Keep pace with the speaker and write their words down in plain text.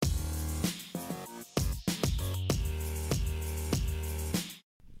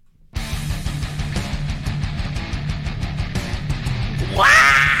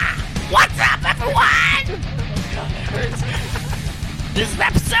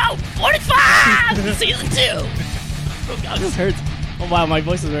episode 45, season 2. Oh God, this hurts. Oh wow, my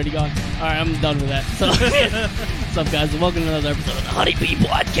voice is already gone. All right, I'm done with that. So, what's up, guys? Welcome to another episode of the Honey Bee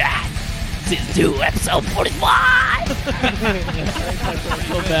Podcast, season 2, episode 45.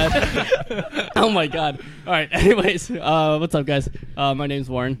 So bad. Oh my God. All right. Anyways, what's up, guys? My name's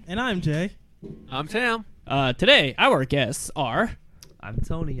Warren, and I'm Jay. I'm Sam. Today, our guests are. I'm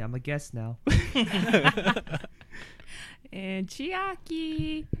Tony. I'm a guest now. And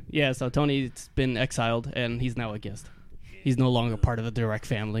Chiaki. Yeah, so Tony's been exiled, and he's now a guest. He's no longer part of the direct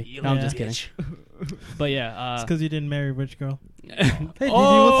family. No, I'm just kidding. But yeah. It's because you didn't marry a rich girl. Hey, Didi,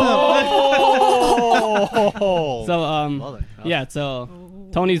 Oh! So, yeah, so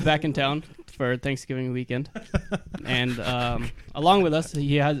Tony's back in town for Thanksgiving weekend. And along with us,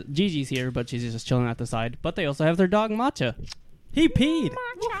 he has Gigi's here, but she's just chilling at the side. But they also have their dog, Matcha. He peed.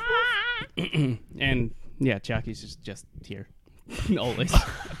 And, yeah, Chiaki's just here. Always.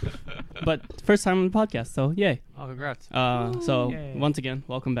 But first time on the podcast, so yay. Oh, congrats. So Yay. once again,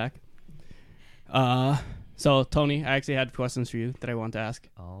 welcome back. So Tony, I actually had questions for you that I want to ask.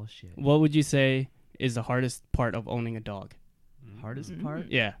 Oh, shit. What would you say is the hardest part of owning a dog? Hardest part?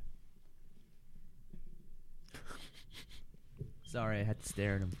 Yeah. Sorry, I had to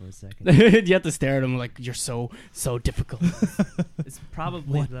stare at him for a second. You have to stare at him like you're so difficult. It's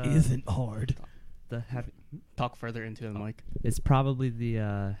probably What isn't hard? Talk further into the mic. It's probably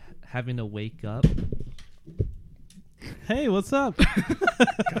the having to wake up. Hey, what's up?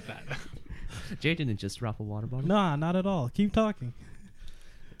 Jay didn't just drop a water bottle. Nah, not at all. Keep talking.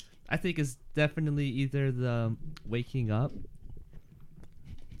 I think it's definitely either the waking up.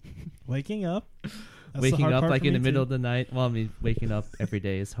 Waking up? That's the Waking hard up part like for in me the middle too. of the night. Well, I mean, waking up every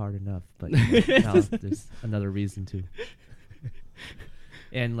day is hard enough, but now there's another reason to.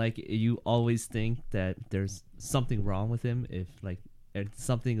 And like you always think that there's something wrong with him if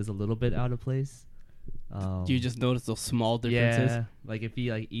something is a little bit out of place. Do you just notice those small differences? Yeah, like if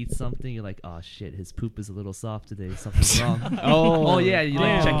he like eats something, you're like, oh shit, his poop is a little soft today. Something's wrong. Oh Yeah, you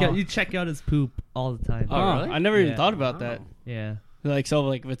like damn. check out his poop all the time. Oh, really? I never even Yeah. thought about that. Yeah. Like, so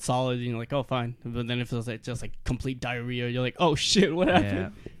like if it's solid, you're like, oh fine. But then if it's like just like complete diarrhea, you're like, oh shit, what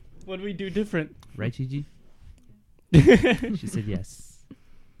happened? What do we do different? Right, Gigi? She said yes.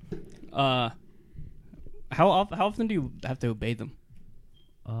 How often do you have to obey them?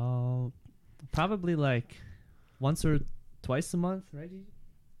 Probably like once or twice a month, right, Gigi?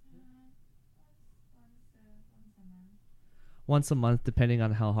 Once a month, depending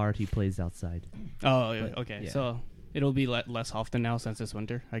on how hard he plays outside. Oh, But, okay. yeah. So it'll be less often now since it's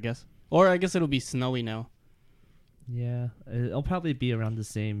winter, I guess. Or I guess it'll be snowy now. Yeah, it'll probably be around the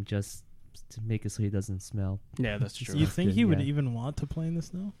same, just to make it so he doesn't smell. Yeah, that's true. You think Good, he would yeah. even want to play in the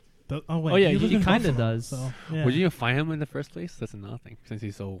snow? Oh, wait. Oh, yeah, you he live in kinda Buffalo, does. So, yeah. Would you even find him in the first place? That's another thing, since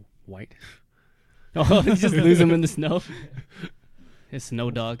he's so white. Oh, you just lose him in the snow. His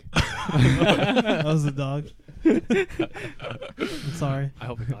snow dog. That was a dog. I'm sorry. I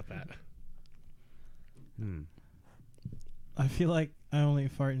hope he got that. I feel like I only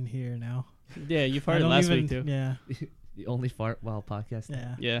fart in here now. Yeah, you I farted don't last even- week too. Yeah, The only fart while podcasting.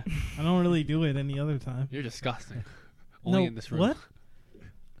 yeah. Yeah. I don't really do it any other time. You're disgusting. Only No, in this room. what?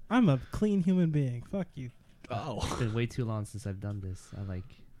 I'm a clean human being. Fuck you. Oh. It's been way too long since I've done this. I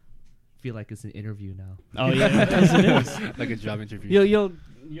feel like it's an interview now. Oh yeah. Yes, it is. Like a job interview. You'll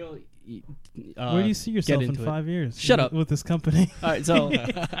Where do you see yourself in into it. 5 years? Shut up. With this company. All right, so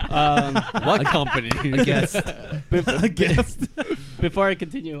What company? I guess. I guess. before I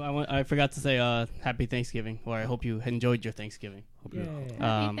continue, I forgot to say happy Thanksgiving, or I hope you enjoyed your Thanksgiving. Hope you-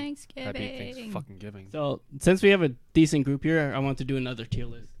 Happy Thanksgiving. Happy thanks fucking giving. So since we have a decent group here, I want to do another tier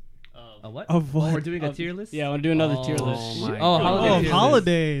list. A what? Of Oh, what? we're doing a Of- tier list? Yeah, I want to do another tier Oh list. my Oh, God. holiday Oh, tier list.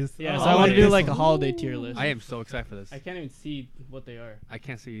 holidays. Yeah, so Oh, I want to do yes. like a holiday tier list. I am so excited for this. I can't even see what they are. I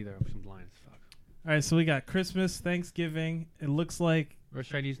can't see either. I'm blind as fuck. All right, so we got Christmas, Thanksgiving. It looks like Where's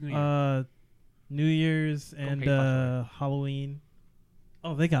Chinese New Year? New Year's and paint buffet. Halloween.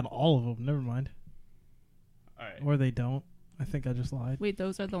 Oh, they got all of them. Never mind. All right. Or they don't. I think I just lied. Wait,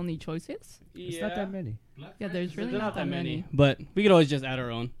 those are the only choices? It's not that many. Yeah, there's really There's not that many. But we could always just add our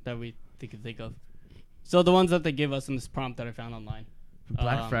own that we could think of. So the ones that they give us in this prompt that I found online.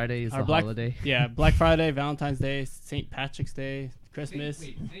 Black Friday is our a Black- holiday. Yeah, Black Friday, Valentine's Day, St. Patrick's Day, Christmas.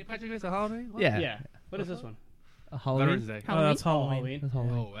 St. Patrick's Day is a holiday? What? Yeah. Yeah. What is this one? A holiday. Veterans Day. Oh, that's Oh, Halloween. That's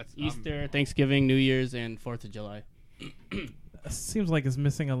Halloween. Oh, that's Easter, Thanksgiving, New Year's, and 4th of July. Seems like it's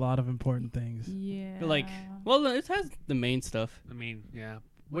missing a lot of important things. Yeah. But like, well, it has the main stuff. I mean, yeah.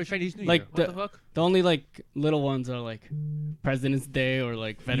 Where's Chinese New Like Year? What the fuck? The only like little ones are like President's Day or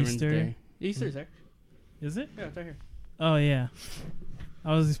like Veterans Easter. Day. Easter's there. Is it? Yeah, it's right here. Oh, yeah.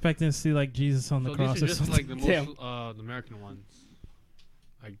 I was expecting to see like Jesus on the So cross these or are just something. like the most Damn. the American ones,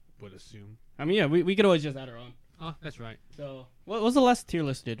 I would assume. I mean, yeah, we could always just add our own. Oh, that's right. So, what was the last tier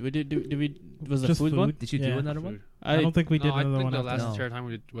list did? Did we was the Just food one? food. Did you do Yeah. another one? Food. I don't think we did No, I another think one. the after last that. No. tier time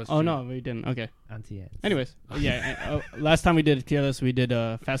we did was Oh food. no, we didn't. Okay. Auntie Ants. Anyways, yeah. Last time we did a tier list, we did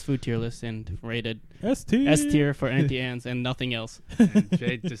a fast food tier list and rated S-tier. S tier for Auntie Anne's and nothing else. And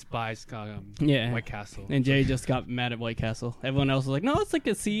Jay despised Yeah. White Castle. And Jay just got mad at White Castle. Everyone else was like, no, it's like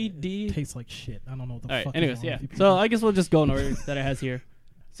a C, D. Tastes like shit. I don't know what the All right. fuck. Anyways, is wrong yeah. with you So people. I guess we'll just go in order that it has here.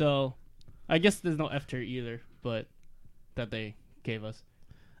 So I guess there's no F tier either, but that they gave us.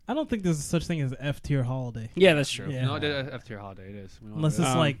 I don't think there's such thing as F tier holiday. Yeah, that's true. Yeah. No, the F tier holiday it is. We don't Unless do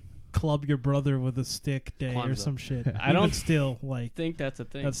it's it. like club your brother with a stick day or Kwanzaa. some shit. I don't Even still like I think that's a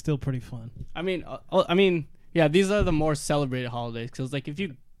thing. that's still pretty fun. I mean, yeah, these are the more celebrated holidays because, like, if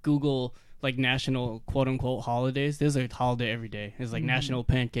you Google like national quote unquote holidays, there's a holiday every day. There's like National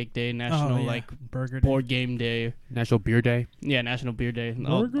Pancake Day, National yeah. like Burger Day. Board Game Day, National Beer Day. yeah, National Beer Day,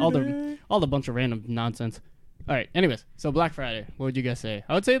 Burger all Day. the bunch of random nonsense. All right, anyways, so Black Friday, what would you guys say?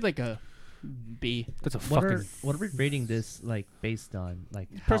 I would say like a B. That's a What fucking. are we rating this like based on? Like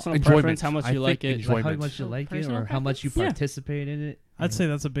Personal enjoyment. preference, how much I you like think it. enjoy- like how enjoyment. much you like it, Personal or how much you preference? Yeah. participate in it? I'd say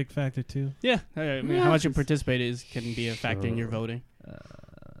that's a big factor too. Yeah, I mean, how much you participate is can be a factor in your voting.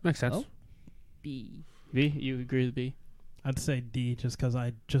 Makes sense. Oh. B. B, you agree with B? I'd say D just because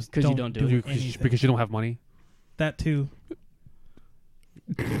I just 'Cause you don't don't do do it. anything. Because you don't have money. That too.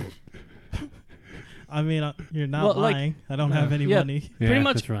 I mean, you're not Well, like- lying. I don't have any Yeah. money. Pretty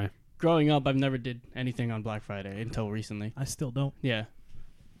much- That's right. Growing up, I've never did anything on Black Friday until recently. I still don't. Yeah,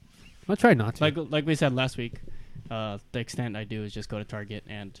 I'll try not to. like we said last week, the extent I do is just go to Target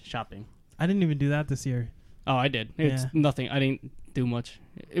and shopping. I didn't even do that this year. Oh, I did. It's Yeah. nothing. I didn't do much.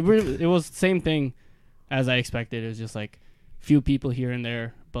 It was the same thing as I expected. It was just like few people here and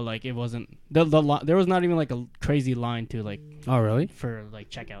there, but like it wasn't there was not even like a crazy line to like oh, really? for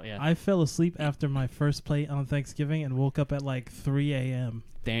like checkout. Yeah. I fell asleep after my first plate on Thanksgiving and woke up at like 3 a.m.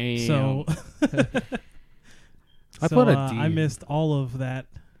 Damn. So, I put a D. I missed all of that.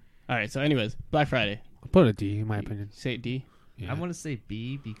 All right. So, anyways, Black Friday. I'll put a D in my opinion. Say D. Yeah. I want to say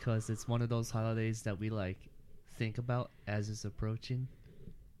B because it's one of those holidays that we like think about as it's approaching.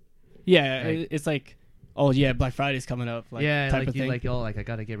 Yeah, Like- it's like, oh yeah, Black Friday's coming up. Like, yeah, type like of you thing. like I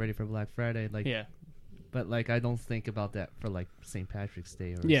gotta get ready for Black Friday. Like, yeah, but like I don't think about that for like St. Patrick's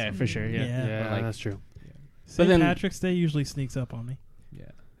Day or yeah, something. for sure. Yeah. Yeah. Yeah, But, like- that's true. St. then- Patrick's Day usually sneaks up on me. Yeah.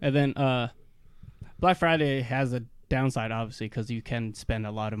 And then Black Friday has a downside, obviously, because you can spend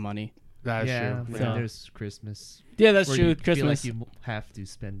a lot of money. That's yeah, true. but So- then there's Christmas. Yeah, that's where true. you Christmas. feel like you have to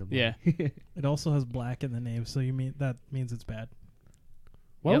spend the money. Yeah. It also has black in the name, so that means it's bad.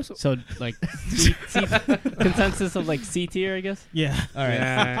 What Yep. was So like consensus of like C tier, I guess. Yeah. All right.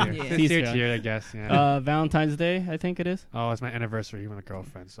 Yeah, Yeah. it's tier C-tier. tier, I guess. Yeah. Valentine's Day, I think it is. Oh, it's my anniversary with a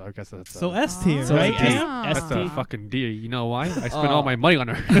girlfriend, so I guess that's So S tier, So right? like Kate? S that's a tier. fucking D. You know why? I spent Oh. all my money on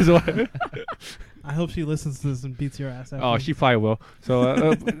her. That's why. I hope she listens to this and beats your ass. Oh, after. she probably will.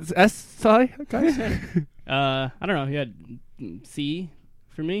 So S, sorry, guys. I don't know. Yeah, C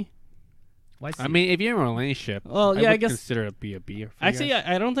for me. Why I mean, if you're in a relationship, Well, yeah, would I guess- consider it be a B. For Actually, you guys.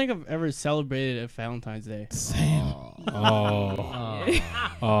 I don't think I've ever celebrated a Valentine's Day. Same. Oh,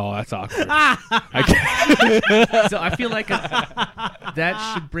 oh, that's awkward. So I feel like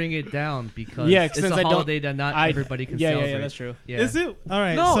that should bring it down because Yeah, it's since a I don't- holiday that not everybody can yeah, celebrate. yeah, that's true. Yeah. Is it? All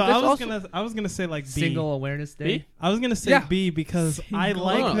right. No, so there's I was gonna say like B. Single Awareness Day? B? I was gonna say Yeah. B because I Single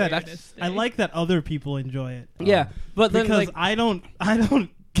like Oh, that. that's- I like that other people enjoy it. Yeah, but then Because like I don't.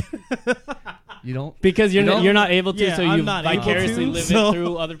 You don't? because You don't? you're not able to, Yeah, so I'm you not able vicariously to, live so- it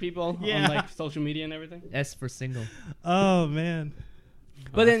through other people Yeah. on like social media and everything. S for single. Oh man.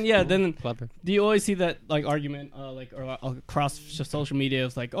 But then yeah, then Clever. do you always see that like argument like or across social media?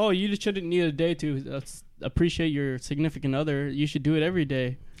 It's like, oh, you shouldn't need a day to appreciate your significant other. You should do it every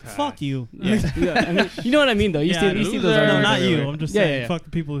day. Fuck you. Yeah, yeah. I mean, you know what I mean though. You Yeah, see those loser. No, arguments not you. everywhere. I'm just Yeah, saying. yeah, yeah. Fuck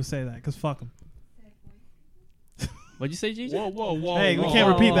the people who say that. Because fuck them. What'd you say, GJ? Whoa, whoa, whoa! Hey, we whoa, can't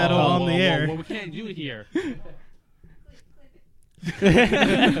whoa, repeat that whoa, on whoa, the whoa, air. whoa, we can't do it here.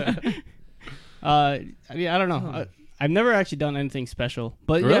 I mean, I don't know. I've never actually done anything special,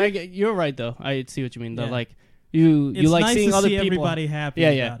 but Really? yeah, you're right though. I see what you mean. Though, Yeah. like you It's like nice seeing to other see people. everybody happy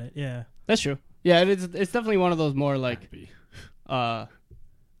Yeah, yeah. about it. Yeah. That's true. Yeah, it's definitely one of those more like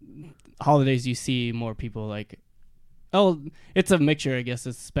holidays you see more people like. Oh, it's a mixture, I guess.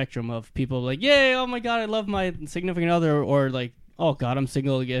 It's a spectrum of people like, yay, oh my god, I love my significant other, or like, oh god, I'm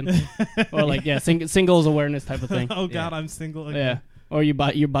single again, or like, yeah, singles awareness type of thing. Oh God, Yeah. I'm single Yeah, again. or you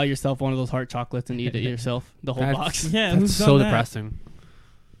buy yourself one of those heart chocolates and eat it yourself, the whole That's- box. Yeah. That's who's so done that? depressing.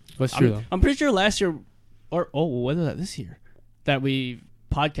 What's true though? I'm pretty sure last year, or what was that this year, that we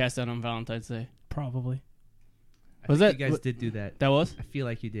podcasted on Valentine's Day. Probably. I Was think that- you guys did do that? That was? I feel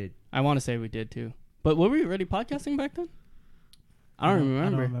like you did. I want to say we did too. But were we already podcasting back then? I don't remember. I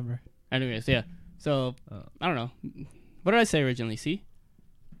don't remember. Anyways, yeah. So Uh, I don't know. What did I say originally? C?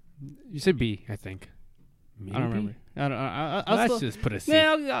 You said B, I think. Maybe? I don't remember. I don't. I'll Let's still, just put a C.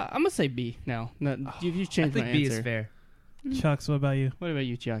 yeah, I'm gonna say B now. No, you I changed think my B answer. is fair. Chucks, what about you? What about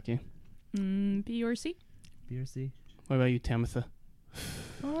you, Chiaki? B or C? B or C? What about you, Tamitha?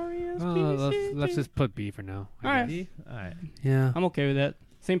 Let's just put B for now. I All right. guess. B? Alright. Yeah. I'm okay with that.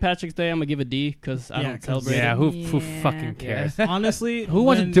 St. Patrick's Day, I'm gonna give a D because I Yeah, don't 'cause- celebrate Yeah. it. Who Yeah. fucking cares? Honestly, Who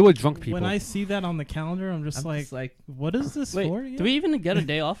wants to when- deal with drunk people? When I see that on the calendar, I'm just I'm like, just like, what is this Wait, for? Again? do we even get a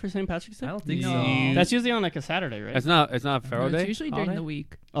day off for St. Patrick's Day? I don't think No. so. That's usually on like a Saturday, right? It's not a Pharaoh No, it's Day. usually during holiday? the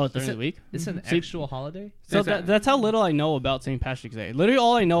week. Oh, it's during Is the week. It's an See- actual holiday? So It's a- that's how little I know about St. Patrick's Day. Literally,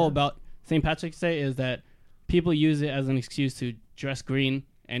 all I know about St. Patrick's Day is that people use it as an excuse to dress green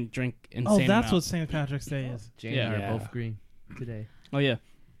and drink insane Oh, that's amounts. what St. Patrick's Day is. Jane Yeah. and I Yeah. are both green today. Oh yeah.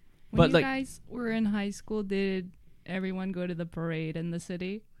 When But, you like- guys were in high school, did everyone go to the parade in the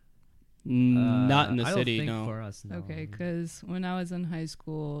city? Not in the I don't city, think no. for us, no. Okay, because when I was in high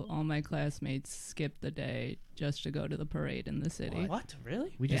school, all my classmates skipped the day just to go to the parade in the city. What?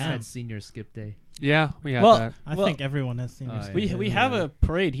 Really? We just Yeah. had senior skip day. Yeah, we had Well, that. I Well- think everyone has seen this. yeah. We have a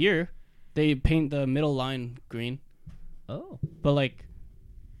parade here. They paint the middle line green, Oh. but like,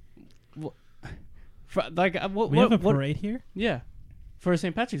 what We have a what? parade here. Yeah, for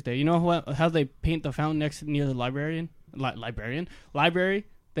St. Patrick's Day. You know how they paint the fountain near the library?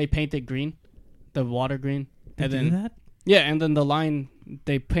 They paint it green, the water green, They and do then that? yeah, and then the line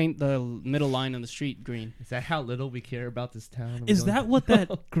they paint the middle line on the street green. Is that how little we care about this town? Is that what that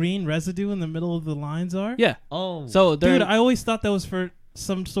green residue in the middle of the lines are? Yeah. Oh. So they're Dude, I always thought that was for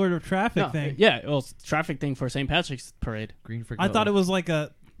some sort of traffic no, thing. Yeah, well, it's a traffic thing for St. Patrick's Parade. green for I go. thought it was like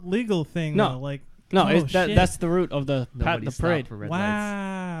a legal thing. No. though, like No, Oh, shit. that's the route of the Nobody the stopped parade. for red lights.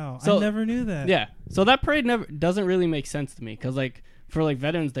 wow, So- I never knew that. Yeah, so that parade never doesn't really make sense to me because like for like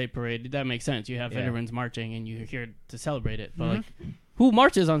Veterans Day parade that makes sense. You have Yeah. veterans marching and you're here to celebrate it. But Mhm. like, who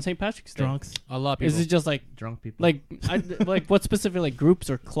marches on St. Patrick's Day? Drunks. A lot of people. Is it just like Drunk people. like what specific like groups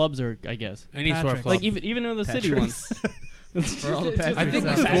or clubs or I guess any sort of Patrick. club? like even in the city Patricks. ones. For all the It's just- I think Patricks the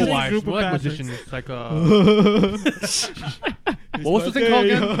out there. school wise, Group of like Patricks. musicians, like what was the thing called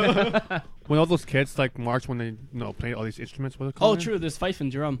again? When all those kids like march when they play all these instruments. What's it Oh, called? true. There's fife and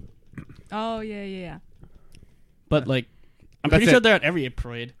drum, Oh, yeah. but like I'm That's pretty sure it. they're at every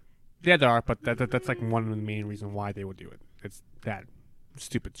parade. Yeah, there are, but that's like one of the main reasons why they would do it. It's that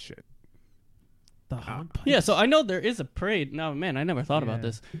stupid shit. The hot pipes. Yeah, so I know there is a parade. Now, man, I never thought about Yeah.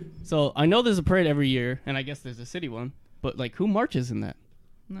 this. So I know there's a parade every year, and I guess there's a city one. But like, who marches in that?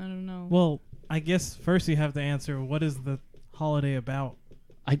 I don't know. Well, I guess first you have to answer what is the holiday about.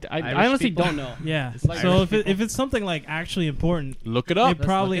 I Irish honestly people? don't know. Yeah. It's like so Irish if it's something like actually important, Look it it up.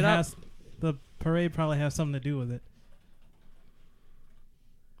 probably look it up. has the parade probably has something to do with it.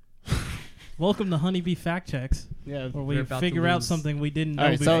 Welcome to Honeybee Fact Checks, Yeah. where We're we about to figure out lose. something we didn't know All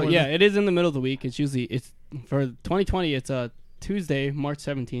right. So before. yeah, it is in the middle of the week. It's for 2020. It's Tuesday, March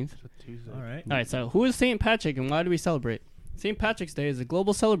 17th. All right. All right. So who is St. Patrick, and why do we celebrate? St. Patrick's Day is a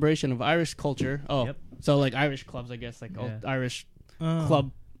global celebration of Irish culture. Oh, Yep. so like Irish clubs, I guess, like Yeah. Irish Oh.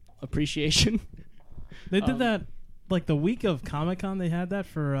 club appreciation. They did um, that like the week of Comic-Con. They had that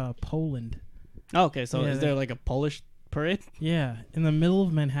for Poland. Oh, okay. So Yeah, is there like a Polish parade? Yeah, in the middle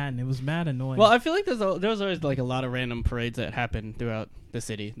of Manhattan. It was mad annoying. Well, I feel like there's always like a lot of random parades that happen throughout the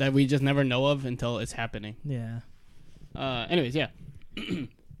city that we just never know of until it's happening. yeah. Anyways, yeah.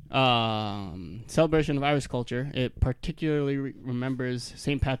 Celebration of Irish culture. It particularly remembers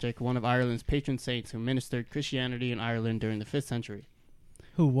St. Patrick, one of Ireland's patron saints who ministered Christianity in Ireland during the 5th century.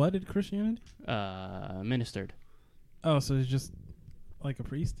 Who? What did Christianity? Ministered. Oh, so it's just like a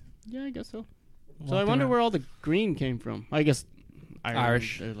priest. Yeah, I guess so. So I Walking wonder around. where all the green came from. I guess Ireland,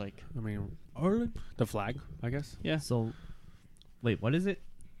 Irish. Or like, I mean, Ireland. the flag, I guess. yeah. So, wait, what is it?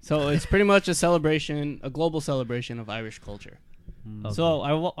 So it's pretty much a celebration, a global celebration of Irish culture. Okay. So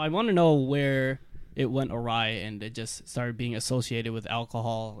I want to know where it went awry and it just started being associated with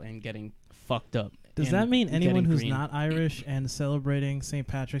alcohol and getting fucked up. Does and that mean anyone getting who's green. not Irish and celebrating St.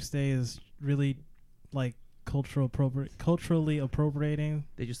 Patrick's Day is really like culturally appropriating?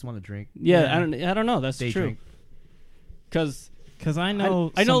 They just want to drink. Yeah, Yeah. I don't know. That's They true. drink. Because Because I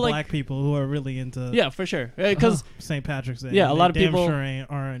know I know, some like- black people who are really into yeah, for sure. Because St. Patrick's Day. Yeah, and a they lot of damn people- sure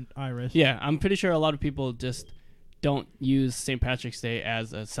aren't Irish. yeah, I'm pretty sure a lot of people just don't use St. Patrick's Day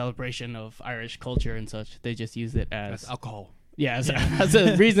as a celebration of Irish culture and such. They just use it That's as alcohol. Yeah, as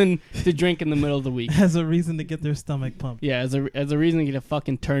a reason to drink in the middle of the week. As a reason to get their stomach pumped. Yeah, as a reason to get a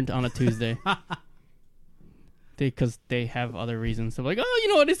fucking turned on a Tuesday. Because they have other reasons. So like, oh, you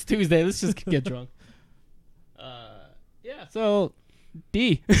know what? It's Tuesday. Let's just get drunk. Yeah. So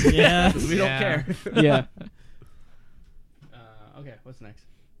D. Yeah. We don't care. Yeah. Okay. What's next?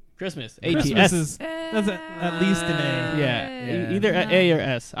 Christmas. Christmas ATS. is that's at least an A. Yeah. Yeah. Either A or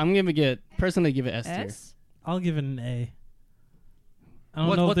S. I'm gonna personally give it S tier. S? I'll give it an A. I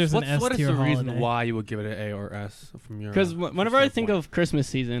don't know if there's an S what is tier the reason holiday. why you would give it an A or S from your? Because whenever I think standpoint? of Christmas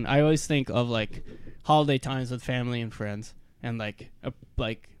season, I always think of like holiday times with family and friends, and like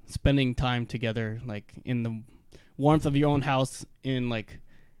spending time together, like in the warmth of your own house, in like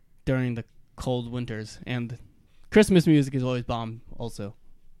during the cold winters. And Christmas music is always bomb. Also,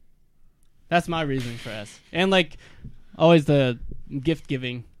 that's my reasoning for S. And like always, the gift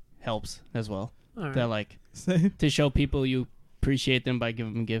giving helps as well. All right. That like Same. to show people you appreciate them by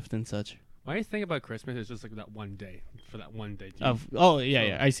giving them gifts and such. Why you think about Christmas is just like that one day for that one day.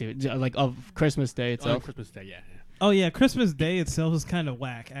 I see. Like of Christmas Day on itself. Christmas Day, yeah. Oh yeah, Christmas Day itself is kind of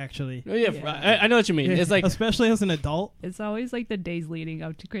whack, actually. Oh, yeah, Yeah. I know what you mean. It's like especially as an adult. It's always like the days leading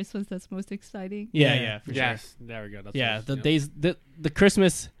up to Christmas that's most exciting. yeah, for sure. Yes, there we go. That's Yeah, what the it is, days the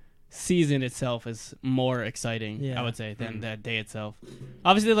Christmas season itself is more exciting, Yeah. I would say, than that day itself.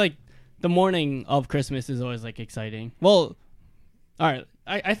 Obviously, like the morning of Christmas is always like exciting. Well, all right,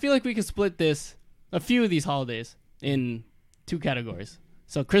 I feel like we could split a few of these holidays in two categories.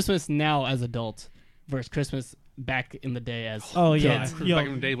 So Christmas now as adults versus Christmas back in the day as Oh yeah, kids. Christmas Yo, back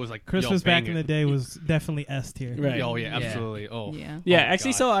in the day was like Christmas yo, back bang in the it. day was definitely S tier. Right. Oh yeah, Yeah. absolutely. Oh Yeah. Yeah, Oh my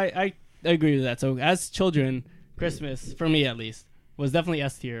actually, God. so I agree with that. So as children, Christmas, for me at least, was definitely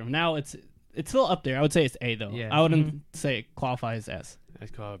S tier. Now it's still up there. I would say it's A, though. Yeah. I wouldn't say it qualifies as S.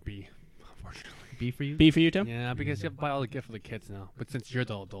 It's called B, unfortunately. B for you? B for you, Tim? Yeah, because you have to buy all the gifts for the kids now. But since you're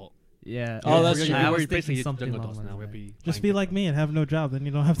the adult, Yeah. Oh, that's we're, true. we're, I we're was basically thinking something young along adults those now. We'll lines. be Just buying be gifts. like me and have no job, then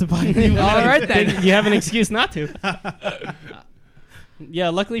you don't have to buy anything. All right, then. You have an excuse not to. Yeah,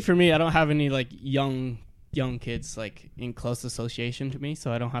 luckily for me, I don't have any like young kids like in close association to me,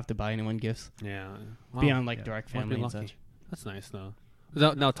 so I don't have to buy anyone gifts Yeah. beyond like yeah. direct Must be family and lucky. such. That's nice though.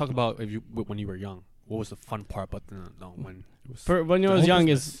 Now talk about when you were young. What was the fun part? But when it was For when I was the young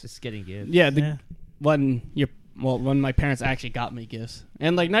Christmas. is Just getting gifts. yeah, Yeah. when my parents actually got me gifts,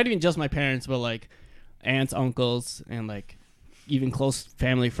 and like not even just my parents, but like aunts, uncles, and like even close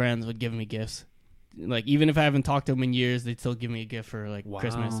family friends would give me gifts. Like even if I haven't talked to them in years, they'd still give me a gift for like Wow.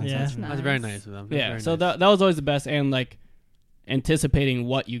 Christmas and Yeah. such. Nice. That's very nice of them. That's Yeah, very so nice. that was always the best, and like anticipating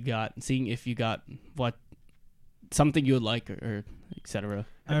what you got, seeing if you got what something you would like or etc.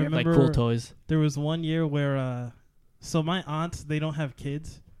 I Like remember cool toys. there was one year where so my aunts, they don't have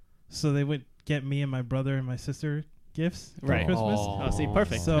kids, so they would get me and my brother and my sister gifts for Right. Christmas. Oh, see,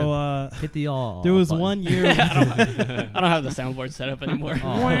 perfect. So Hit the all. there was button. one year I don't have the soundboard set up anymore.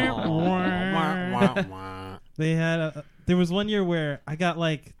 they had there was one year where I got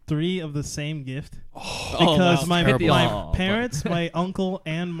like 3 of the same gift Oh, because wow. my Terrible. my Oh, parents, my uncle,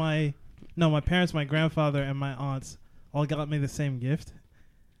 and my parents, my grandfather, and my aunts all got me the same gift,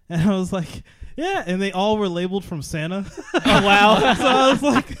 and I was like, yeah, and they all were labeled from Santa. Oh wow. So I was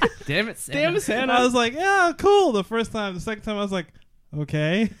like, Damn it, Santa. Damn it, Santa. I was like, yeah, cool. The first time, the second time, I was like,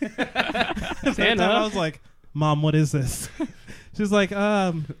 okay. The third time, I was like, Mom, what is this? She's like,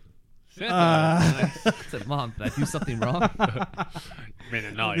 Said, Mom, did I do something wrong?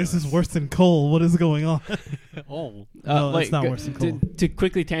 Man, no, this is worse than coal. What is going on? Oh, No, it's not worse than coal. To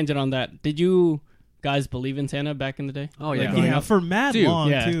quickly tangent on that, did you guys believe in Santa back in the day? oh yeah. Growing Yeah, up? for mad Dude, long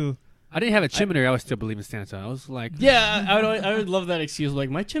yeah. too. I didn't have a chimney. I would still believe in Santa. I was like, Yeah, I would love that excuse. Like,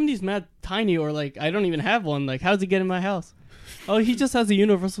 my chimney's mad tiny, or like, I don't even have one. Like, how's he get in my house? Oh, he just has a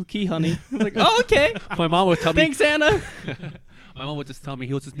universal key, honey. I'm like, oh, okay. my mom would tell me. Thanks, Santa. My mom would just tell me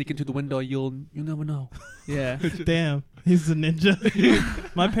he'll just sneak into the window. You'll never know. Yeah. Damn, he's a ninja.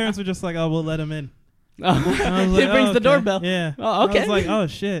 My parents were just like, oh, we'll let him in. Oh, And I was he like, rings oh, the okay. doorbell. Yeah. Oh, okay. I was like, oh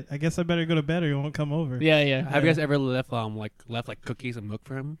shit, I guess I better go to bed or he won't come over. Yeah, yeah. Have you guys ever left cookies and milk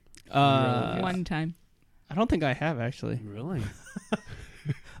for him? One time. I don't think I have actually. Really?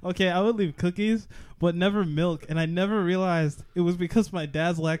 Okay, I would leave cookies, but never milk, and I never realized it was because my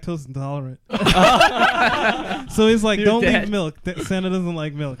dad's lactose intolerant. So he's like, Your "Don't dad. leave milk. Santa doesn't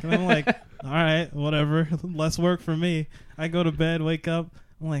like milk." And I'm like, "All right, whatever. Less work for me." I go to bed, wake up.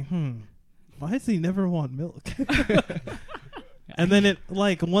 I'm like, why does he never want milk? And then it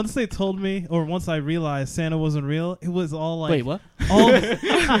like once they told me, or once I realized Santa wasn't real, it was all like, Wait, what? all,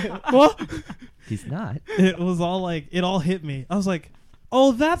 what? He's not. It was all like it all hit me. I was like,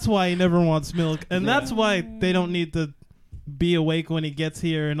 "Oh, that's why he never wants milk, and that's why they don't need to be awake when he gets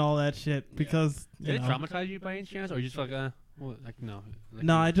here and all that shit because Did it know. traumatize you by any chance, or you just like well, like no? Like,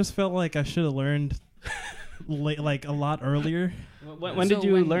 No, I just felt like I should have learned like a lot earlier. When did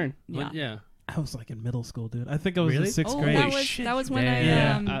you learn? Yeah. I was like in middle school, dude. I think I was Really? in sixth Oh, grade. that was when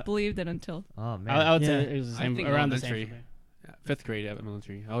Damn. Yeah. I believed it until. Oh man. I would say Yeah. it was the I same, think around the elementary. same. Yeah, 5th grade at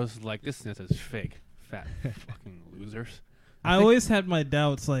military. I was like, this is fake, fat fucking losers. I always had my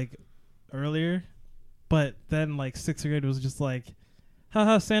doubts like earlier, but then like sixth grade was just like,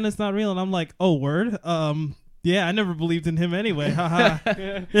 haha, Santa's not real, and I'm like, oh word, yeah, I never believed in him anyway, haha.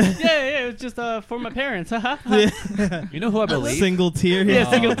 yeah, it was just for my parents. Yeah. You know who I believe? Single tear. Yeah,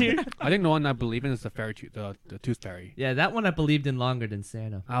 single tear. I think the one I believe in is the fairy, the tooth fairy. Yeah, that one I believed in longer than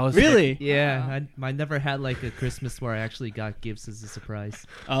Santa. I was Really? Yeah, I never had like a Christmas where I actually got gifts as a surprise.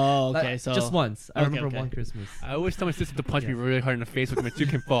 Oh, Like, okay. So just once. I Okay, remember okay. one Christmas. I always tell my sister to punch me really hard in the face with my tooth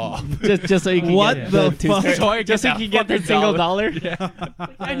can fall. off. just so you can What get the tooth fuck? fairy- So I just so you get can that get the fucking single dollar.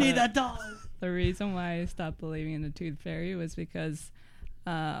 dollar. I need that dollar. The reason why I stopped believing in the tooth fairy was because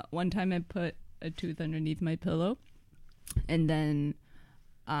one time I put a tooth underneath my pillow, and then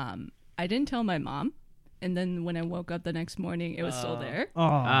I didn't tell my mom, and then when I woke up the next morning, it was still there. Oh,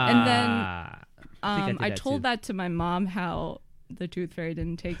 And then, I think I did I that told too. that to my mom how the tooth fairy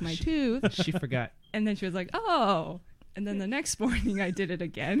didn't take my tooth, She forgot. and then she was like, "Oh." And then the next morning, I did it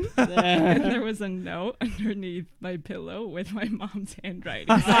again, and there was a note underneath my pillow with my mom's handwriting.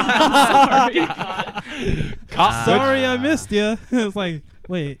 saying, "I'm sorry." sorry, I missed you. It's like,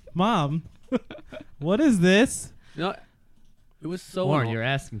 wait, mom, what is this? You know, it was so. Warren, anno- you're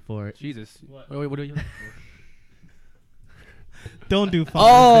asking for it. Jesus. What are you? Don't do fine.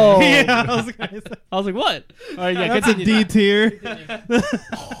 Oh. Yeah, I was gonna say. I was like, what? All right, yeah, That's a continue. D tier.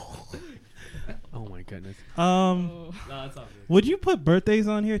 Oh my goodness. Oh. No, it's all good. Would you put birthdays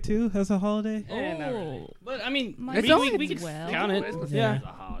on here too as a holiday? Eh, not really. Oh. But I mean, My we kids could well. count it. Christmas Yeah. is a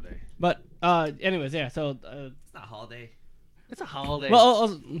holiday. But anyways, yeah. So It's not a holiday. It's a holiday.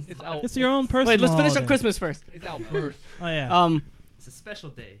 well, it's our, It's your own personal. wait. Let's finish holiday. up Christmas first. It's our birth. Oh yeah. It's a special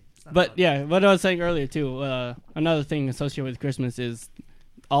day. It's not a But holiday. yeah, what I was saying earlier too. Another thing associated with Christmas is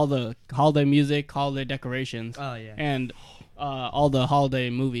all the holiday music, holiday decorations, Oh yeah. and all the holiday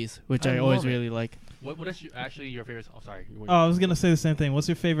movies, which I I always love it. really like. What is actually your favorite? Oh, sorry. Oh, I was gonna say the same thing. What's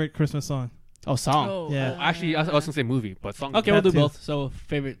your favorite Christmas song? Oh, song. Oh, Yeah. Actually, I was gonna say movie, but song. Okay, That we'll do too. both. So,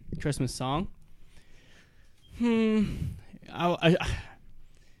 favorite Christmas song? I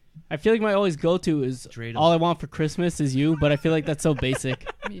feel like my always go-to is Dreidel. "All I Want for Christmas Is You," but I feel like that's so basic.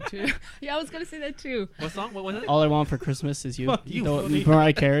 Me too. Yeah, I was gonna say that too. What song? What was it? "All I Want for Christmas Is You." Fuck you, The- Cody.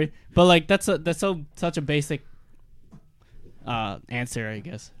 Mariah Carey. But like that's such a basic answer, I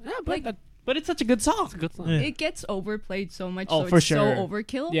guess. Yeah, but it's such a good song. It's a good song. Yeah. It gets overplayed so much, Oh, so for it's sure. so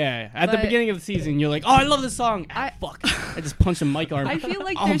overkill. Yeah, at the But- beginning of the season, you're like, "Oh, I love this song." Fuck! I just punched a mic arm. I feel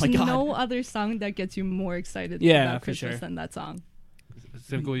like Oh there's my God. no other song that gets you more excited Yeah, about for Christmas sure. than that song.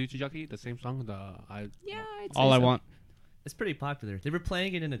 Same go Yuchijaki, the same song. Yeah, I'd say All I so. want. It's pretty popular. They were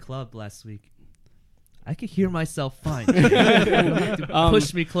playing it in a club last week. I could hear myself fine.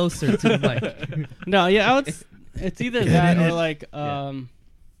 Push me closer to the mic. No, yeah, it's either that or it. like Yeah.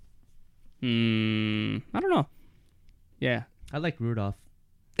 I don't know. Yeah, I like Rudolph.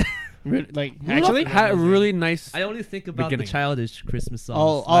 like Rudolph actually. had a really nice. I only think about Beginning. the childish Christmas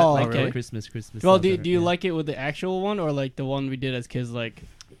songs. Oh, not like okay. the Christmas Well, songs. do you Yeah. like it with the actual one or like the one we did as kids? Like,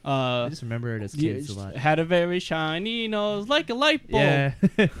 I just remember it as kids a lot. had a very shiny nose like a light bulb. Yeah.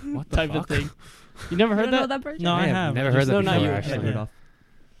 What the type fuck? of thing. You never You heard don't know that? that version? No, I have. never heard that No, not before. you. I like Actually, Rudolph.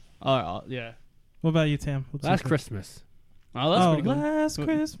 Oh, yeah. What about you, Tam? What's last your- Christmas. Oh, that's Oh, pretty good. last What-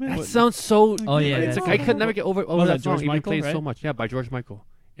 Christmas. That sounds so. Oh, yeah, it's that's like I good. could never get over Was that that George song. Even Michael, played so right? much. Yeah, by George Michael.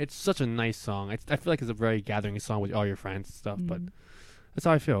 It's such a nice song. I feel like it's a very gathering song with all your friends and stuff. But that's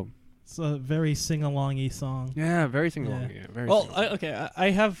how I feel. It's a very sing-along-y song. Yeah, very single. Yeah. Yeah, very. Well, sing-along. okay. I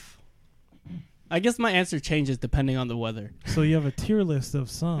have. I guess my answer changes depending on the weather. So you have a tier list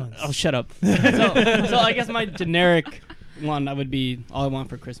of songs. Oh, shut up. so I guess my generic one I would be "All I Want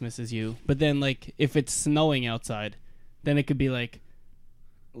for Christmas Is You." But then like if it's snowing outside, then it could be like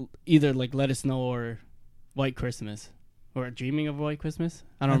either like "Let It Snow" or "White Christmas" or "Dreaming of White Christmas."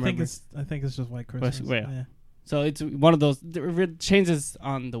 I don't remember. I think it's just White Christmas. yeah. Yeah. So it's one of those it changes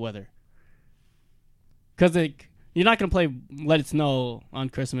on the weather. Because you're not gonna play "Let It Snow" on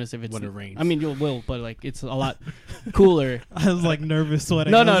Christmas if it's When it rains. I mean, you will, but like it's a lot cooler. I was like nervous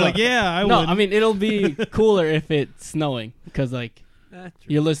sweating. No, I no, was no. like, yeah, I No, would. I mean it'll be cooler if it's snowing because like That's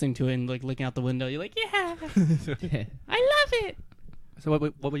true. you're listening to it and like looking out the window. You're like, yeah, I love it. So what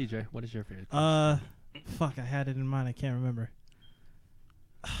about you, Jay? What is your favorite? fuck, I had it in mind. I can't remember.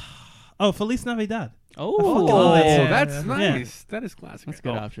 Oh, Feliz Navidad. Oh, that's yeah. nice. That is classic. That's a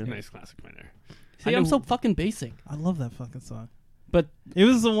good option. Nice classic right there. See, I'm so fucking basic. I love that fucking song. But It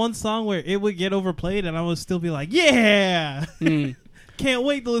was the one song where it would get overplayed and I would still be like, yeah! Can't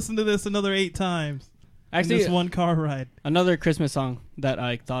wait to listen to this another 8 times. actually, in this one car ride. another Christmas song that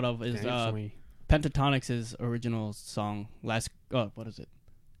I thought of is Damn, Sony. Pentatonics' original song. What is it?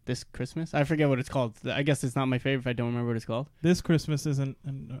 This Christmas? I forget what it's called. I guess it's not my favorite if I don't remember what it's called. This Christmas isn't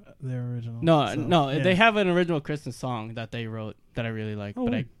their original. No, yeah. they have an original Christmas song that they wrote that I really like, Oh,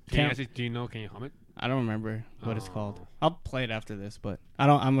 but I wait. can't. Do you know? Can you hum it? I don't remember what it's called. Oh. I'll play it after this, but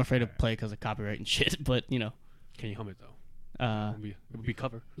I'm afraid to play because of copyright and shit. But Can you hum it though? It would be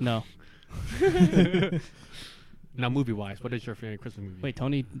cover. no. Now, movie-wise, what is your favorite Christmas movie? Wait,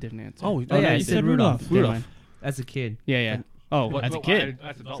 Tony didn't answer. Oh, Oh, yeah, you you said said Rudolph. Never mind. As a kid. Yeah. Oh, What- as a what- kid.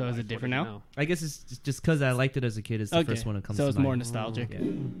 as adult So is wise, it different what now? I guess it's just because I liked it as a kid. It's the Okay. first one that comes So to it's mind. more nostalgic. Yeah. All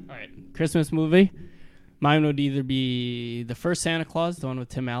right, Christmas movie. Mine would either be the first Santa Claus, the one with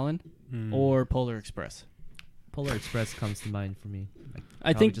Tim Allen, or Polar Express. Polar Express comes to mind for me.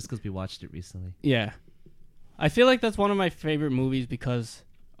 I Probably think, just because we watched it recently. yeah, I feel like that's one of my favorite movies because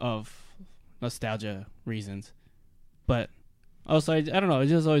of nostalgia reasons. But also, I don't know, it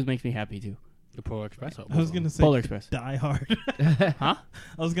just always makes me happy too. The Polar Express. I was going to say Polar Express. Die Hard. Huh?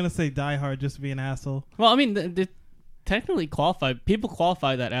 I was going to say Die Hard just to be an asshole. Well, I mean, they technically people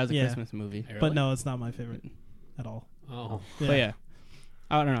qualify that as a Yeah. Christmas movie. But no, it's not my favorite at all. Oh. But yeah,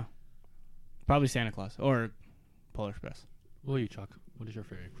 I don't know. Probably Santa Claus or Polar Express. What are you, Chuck? What is your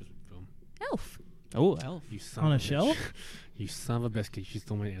favorite Christmas film? Elf. Oh, Elf. You son On of a bitch. shelf? You son of a biscuit. She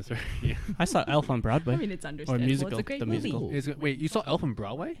stole my answer. Yeah. I saw Elf on Broadway. I mean, it's understandable. musical, It's a great the movie. musical. Wait, you saw Elf on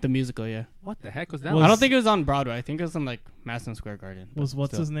Broadway? The musical, yeah. What the heck was that? Was- I don't think it was on Broadway. I think it was on like Madison Square Garden. but Was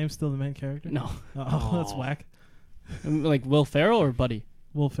what's still. his name still the main character? No, Oh, that's Aw. whack. like Will Ferrell or Buddy?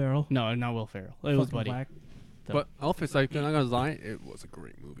 Will Ferrell. No, not Will Ferrell. It was Fucking Buddy. whack. But Elf is like, I'm not gonna lie, it was a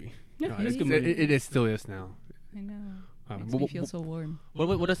great movie. Yeah, No, it's a it's- good movie. It is still is now. I know. Um, Makes me feel so warm.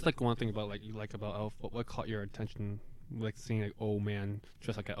 What is like one thing about like you like about Elf? What caught your attention? Like seeing like old man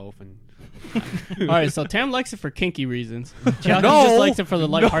dressed like an elf and All right, so Tam likes it for kinky reasons. Chuck No! just likes it for the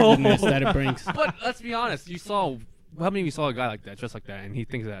lightheartedness that it brings. But let's be honest, how many of you saw a guy like that, dressed like that, and he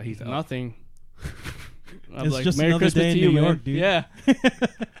thinks that he's an elf? Nothing. I'm It's like, just Merry another Christmas day in to you, New man. York, dude. Yeah,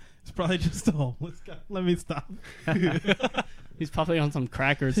 It's probably just a homeless guy. Let me stop. he's probably on some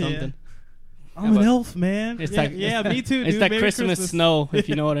crack or something. I'm but an elf, man. It's yeah, that- yeah, me too, dude. It's that Merry Christmas snow, if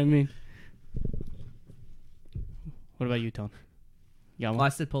you know what I mean. What about you, Tone? You got Oh, I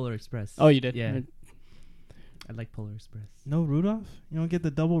one? said Polar Express. Oh, you did? Yeah. I like Polar Express. No Rudolph? You don't get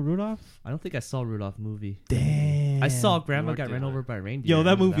the double Rudolph? I don't think I saw Rudolph movie. Damn. I saw Grandma Nor Got did Ran I. Over by Reindeer. Yo, I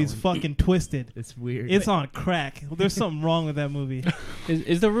that remember movie's one. fucking twisted. It's weird. It's on crack. There's something wrong with that movie.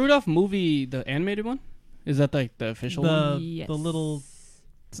 Is the Rudolph movie the animated one? Is that like the official one? Yes. The little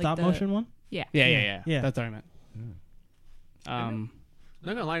stop the- motion one? Yeah. Yeah. Yeah. That's what I meant.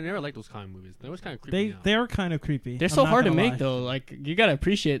 Not gonna lie, I never liked those kind of movies. They was kind of creepy. They're kind of creepy. They're I'm so not hard to gonna make lie. though. Like you gotta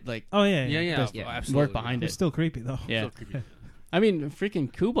appreciate like Oh yeah, yeah, There's absolutely. work behind They're it. still creepy though. Yeah. So creepy. I mean,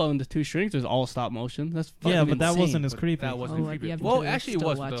 freaking Kubo and the Two Strings was all stop motion. That's Yeah, fucking but that insane. wasn't as But creepy. that wasn't Oh, creepy. you have Well, to actually, it still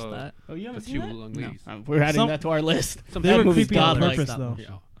was watch the that. Oh, you the haven't two seen that? young No. ladies. We're adding Some- that to our list. Some They That were movie's creepy on godlike. purpose though. Yeah.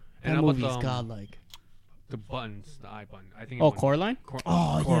 That And how about movie's the, godlike. the buttons, the eye button. I think. Oh, it won. Coraline?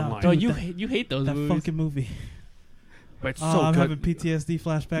 Oh, yeah. Coraline. Oh, Dude, you hate those That movies. fucking movie. But it's Oh, so I'm good. having PTSD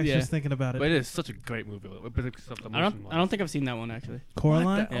flashbacks Yeah. just thinking about But it. it is such a great movie. I don't think I've seen that one actually.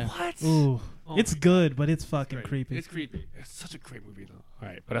 Coraline? Yeah. What? Ooh. Oh It's my good, but it's God. fucking Great. creepy. It's creepy. It's such a great movie though. All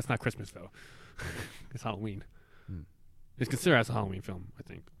right, but that's not Christmas though. It's Halloween. It's considered as a Halloween film, I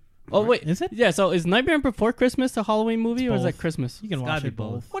think. Oh wait, Is it? Yeah. So is Nightmare Before Christmas a Halloween movie or is that both. Christmas? You can It's watch gotta it be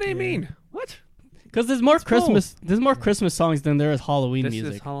both. both. What do you Yeah. mean? What? Because there's more It's Christmas. There's more Christmas songs than there is Halloween This is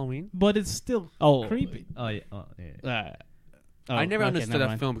music. Halloween. But it's still Oh, creepy. Oh yeah. Oh, yeah. I I never understood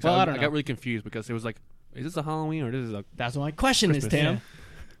that film because Well, I I don't know. got really confused because it was like, is this a Halloween or this is a? That's what my question is, Christmas, Tam. yeah.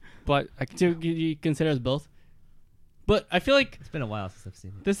 But I, Do you consider us both? But I feel like It's been a while since I've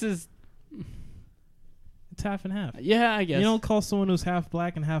seen it. this is. It's half and half. Yeah, I guess. You don't call someone who's half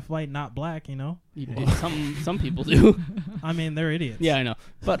black and half white not black, you know? Some people do. I mean, they're idiots. Yeah, I know.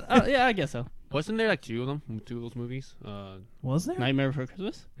 But yeah, I guess so. wasn't there like two of them, two of those movies? Was there? Nightmare Before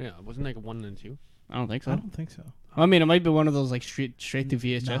Christmas? Yeah, wasn't like one and two? I don't think so. I don't think so. I mean, it might be one of those like straight to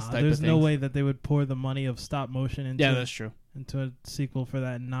VHS Nah, type there's of no things. way that they would pour the money of stop motion into, Yeah, that's true. into a sequel for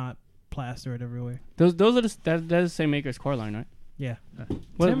that and not plaster it everywhere. Those are that's the same maker as Coraline, right? Yeah.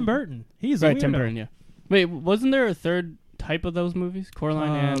 What- Tim Burton. He's right, a Tim weirdo. Burton. Yeah. Wait, wasn't there a third type of those movies?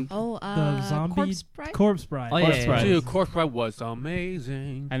 Coraline and Oh, the zombie Corpse Bride? Corpse Bride. Oh, yeah, Corpse yeah, Bride. Dude, Corpse Bride was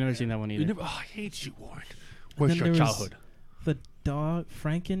amazing. I never seen that one You either. never, I hate you, Warren. Where's then your there was- childhood? The dog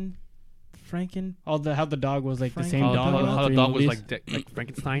Franken. Oh, how the dog was like the same Frank- dog. in all how the three dog was movies? like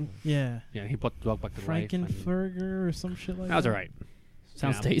Frankenstein. Yeah. Yeah, he brought the dog back to life. and- Frankenfurger or some shit like That was that. alright.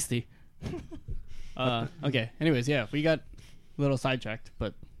 Sounds Yeah. tasty. Okay. Anyways, yeah, we got a little sidetracked,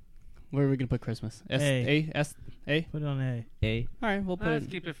 but where are we gonna put Christmas? S A. A S A. Put it on A. A. All right, we'll put Let's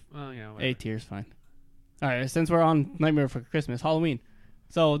it keep it. A Whatever. tier's fine. All right, since we're on Nightmare for Christmas, Halloween.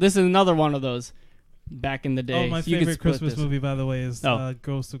 So this is another one of those back in the day. Oh, my You could favorite split Christmas this. movie, by the way, is Oh.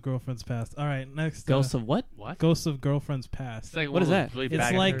 Ghost of Girlfriend's Past. All right, next. Ghosts of what? What? Ghosts of Girlfriend's Past. It's like What one is of those that? Really It's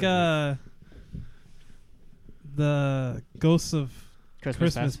bad like the Ghosts of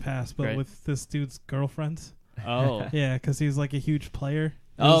Christmas Past, but Right. with this dude's girlfriends. Oh. Yeah, because he's like a huge player.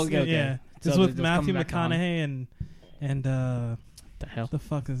 Oh, It's- okay, okay. Yeah, So it's they're with just Matthew coming back on. McConaughey and The hell. the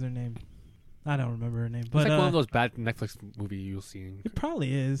fuck is her name? I don't remember her name, It's but like one of those bad Netflix movie you'll see, it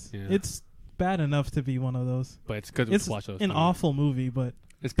probably is. Yeah. It's bad enough to be one of those. but it's good It's to watch those. an funny. awful movie, but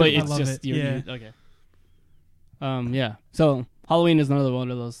It's But good. to it's love watch. just it, yeah. okay. Yeah. So Halloween is another one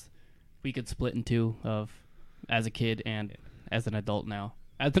of those we could split in two of as a kid and as an adult now.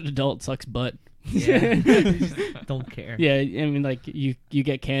 As an adult sucks butt. Yeah. You just don't care. Yeah, I mean like you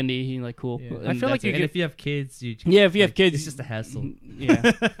get candy, you're like cool. Yeah. and I feel like that's you it. And if you have kids, Yeah, if you have kids it's just a hassle.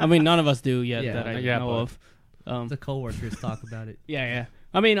 Yeah. I mean none of us do yet Yeah. that I Yeah, know but- of. The coworkers talk about it. Yeah.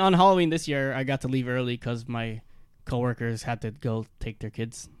 I mean, on Halloween this year, I got to leave early because my coworkers had to go take their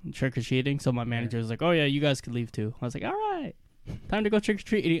kids trick or treating. So my manager was like, "Oh yeah, you guys could leave too." I was like, "All right, time to go trick or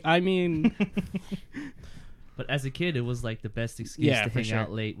treating." I mean, But as a kid, it was like the best excuse Yeah, to for hang sure.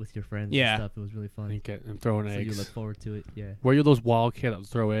 out late with your friends Yeah. and stuff. It was really fun. and throwing So you eggs. look forward to it. Yeah. Were you those wild kid that would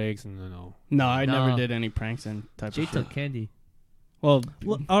throw eggs and no, I never No. did any pranks and type Jay of shit. took candy. Well,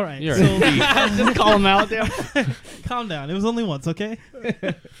 all right. You're So just call them out. Damn. calm down. It was only once, okay?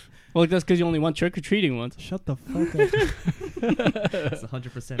 Well, that's because you only went trick or treating once. Shut the fuck up. It's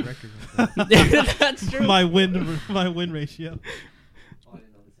 100% record. That's true. my win ratio.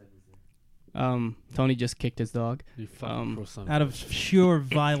 Tony just kicked his dog. you fucking throw some Out of pure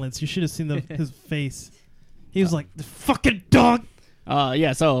violence. You should have seen his face. He was like, "The fucking dog."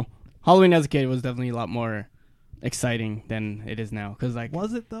 Yeah. So Halloween as a kid was definitely a lot more exciting than it is now. Cause like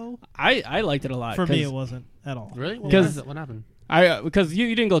Was it though? I liked it a lot. For me, 'cause it wasn't at all. Really? What 'Cause- happened? What happened? because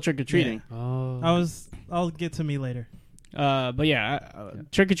you didn't go trick or treating. Oh, I'll get to me later. But yeah,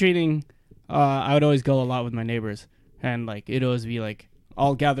 trick or treating. I would always go a lot with my neighbors, and like it'd always be like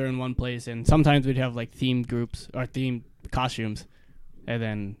all gather in one place, and sometimes we'd have like themed groups or themed costumes, and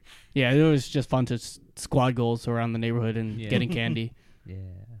then yeah, it was just fun to squad goals around the neighborhood and Yeah. getting candy.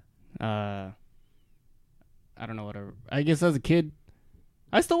 Yeah. I don't know I guess as a kid,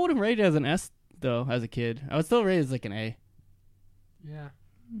 I still wouldn't rate it as an S though. As a kid, I would still rate it as like an A. yeah.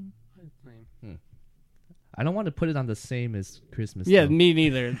 I don't want to put it on the same as Christmas. Yeah, though. me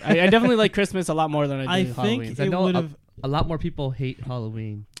neither. I definitely like Christmas a lot more than I I do think Halloween. I it know would have. a lot more people hate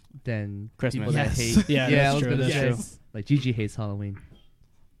Halloween than Christmas. people that Yes. hate. Yeah, I that's was true. gonna That's say, true. like Gigi hates Halloween.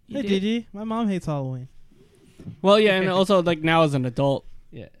 Hey, Gigi, my mom hates Halloween. Well, yeah, and also like now as an adult,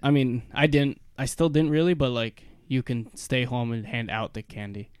 Yeah. I mean, I still didn't really, but like you can stay home and hand out the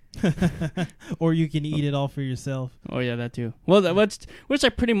candy. Or you can eat it all for yourself. Oh yeah, that too. Well, which I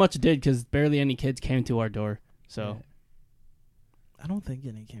pretty much did because barely any kids came to our door. So, I don't think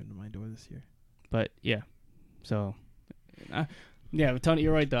any came to my door this year. but yeah, so yeah, but Tony,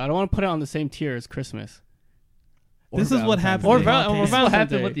 you're right though. I don't want to put it on the same tier as Christmas. This is what happened. Or with Val- Valentine's or This is Day. what Valentine's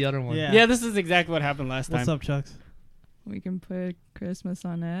happened Day. with the other one. Yeah. Yeah, this is exactly what happened last What's time. up, Chucks? We can put Christmas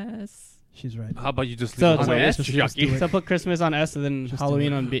on S. She's right. How about you just So- leave it so on let's S, just do Chucky? it. So put Christmas on S and then Just do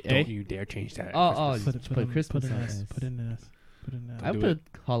Halloween it. on B. Don't A. you dare change that. Oh, Put it, put in, Christmas put it in on S. S. Put it in S. Put it in S. I Do put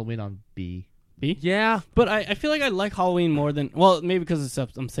Halloween on B. B. Yeah, But I feel like I like Halloween more than maybe because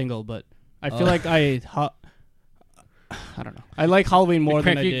I'm single, but I feel Oh. like I don't know. I like Halloween more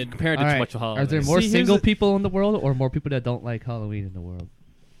than I you did. compared it All to right. much of Are there holidays. more See, here's single the- people in the world, or more people that don't like Halloween in the world?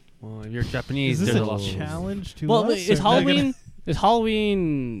 Well, if you're Japanese, Is this there's a a lot. challenge to Well, us? is or they're gonna-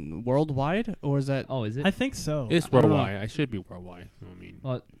 Halloween worldwide or is that? Oh, is it? I think so. It's I don't know. worldwide. I should be worldwide. I mean,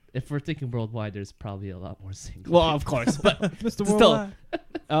 Well, if we're thinking worldwide, there's probably a lot more single. Well, of course, but Mr. Still.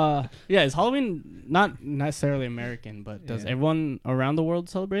 Worldwide. yeah, is Halloween not necessarily American, but does Yeah. everyone around the world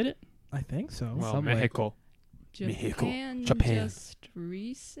celebrate it? I think so. well, Some way. Mexico. Mexico. Japan, Japan. just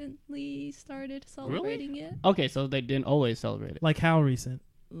recently started celebrating it. Okay, so they didn't always celebrate it. Like how recent?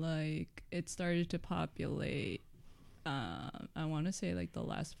 Like it started to populate. I want to say like the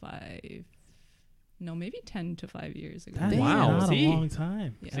last 5 no, maybe 10 to 5 years ago. That's Wow. not See? a long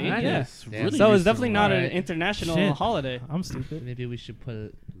time. Yeah. See? That Yeah. is Damn. really So it's recent. definitely not an Alright. international Shit. holiday. I'm stupid. Maybe we should put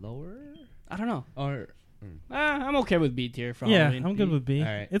it lower, I don't know. or I'm okay with B tier for Yeah, Halloween. I'm good with B.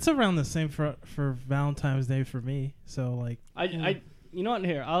 Alright. It's around the same for Valentine's Day for me. So like, You know what?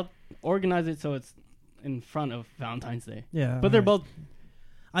 Here, I'll organize it so it's in front of Valentine's Day. yeah. But they're alright. both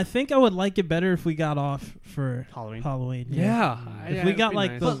I think I would like it better if we got off for Halloween. Halloween. Yeah. If we got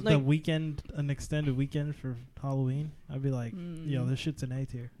like But, the like- weekend, an extended weekend for Halloween, I'd be like, Mm. yo, this shit's an A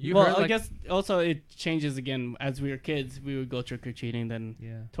tier. You well, heard, I like, guess also it changes again. As we were kids, we would go trick or treating. Then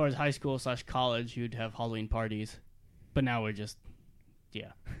yeah. towards high school / college, you'd have Halloween parties. But now we're just,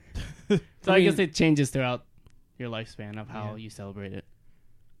 yeah. So I guess it changes throughout your lifespan of how Yeah. you celebrate it.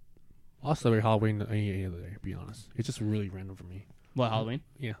 I'll celebrate Halloween any other day, to be honest. It's just really random for me. What, Halloween?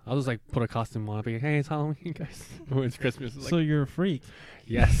 Yeah, I'll just like put a costume on. Be like, hey, it's Halloween, guys. Or it's Christmas. It's So like, you're a freak.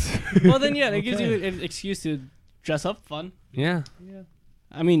 yes. Well, then yeah, it gives you Okay. an excuse to dress up fun. Yeah. Yeah.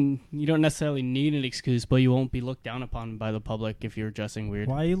 I mean, you don't necessarily need an excuse, but you won't be looked down upon by the public if you're dressing weird.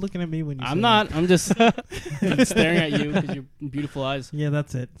 Why are you looking at me when you? I'm say not. I'm just staring at you because your beautiful eyes. that? Yeah,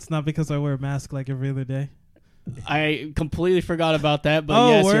 that's it. It's not because I wear a mask like every other day. I completely forgot about that, but oh,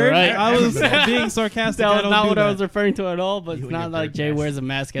 yes, word! you're right. I was being sarcastic. That I was don't not do what that. I was referring to at all, but You it's and your not like bird Jay mask. wears a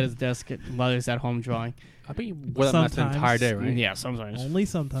mask at his desk while he's at home drawing. I bet you wore that mask the Sometimes. entire day, right? Yeah, sometimes. Only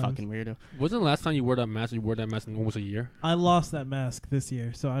sometimes. Fucking weirdo. Wasn't the last time you wore that mask? You wore that mask in almost a year. I lost that mask this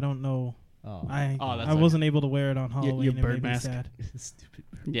year, so I don't know. Oh. Oh, that's I like- wasn't able to wear it on Halloween. your and bird it made me mask. sad. Stupid.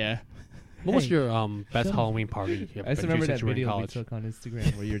 Yeah. What was Hey, your best shut up. Halloween party? You I just remember that you were in video we college? took on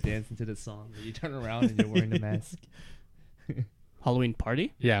Instagram where you're dancing to the song, where you turn around and you're wearing a mask. Halloween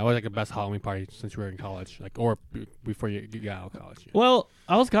party? Yeah, it was like the best Halloween party since you were in college, like or before you got out of college. Yeah. Well,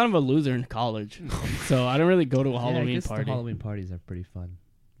 I was kind of a loser in college, so I don't really go to a Yeah, I Halloween guess party. The Halloween parties are pretty fun.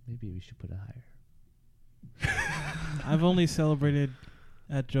 Maybe we should put it higher. I've only celebrated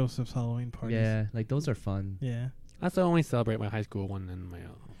at Joseph's Halloween parties. Yeah, like those are fun. Yeah. That's the only celebrate my high school one and my.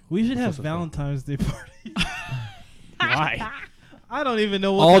 We should have So- Valentine's Day party. Why? I don't even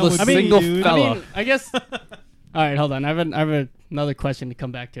know what All that the would be, single dude. fella. I mean, I guess. All right, hold on. I have another question to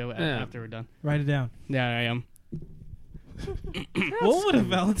come back to Yeah. after we're done. Write it down. Yeah, I am. What would a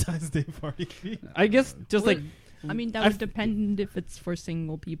Valentine's Day party be? I guess just like I mean, that I've- would depend if it's for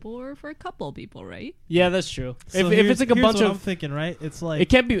single people or for a couple people, right? yeah, that's true. So if it's like a here's bunch what I'm of, thinking, right? It's like it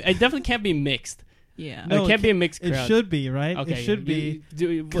can't be. It definitely can't be mixed. Yeah. No, it can't be a mixed it crowd. should be, right? Okay, it should be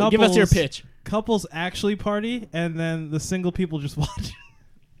give us your couples- pitch. couples actually party and then the single people just watch.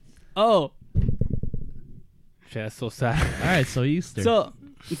 Oh, Shit, that's so sad. All right, so Easter. so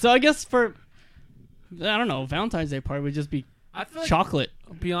I guess for I don't know, Valentine's Day party would just be I feel chocolate.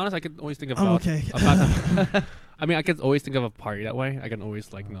 To be honest, I could always think of. I'm okay. I mean, I could always think of a party that way. I can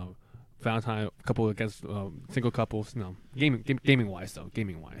always like Valentine couple against single couples. No, gaming wise though.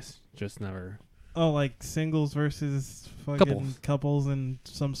 Gaming wise, just never. Oh, like singles versus fucking Couples. couples in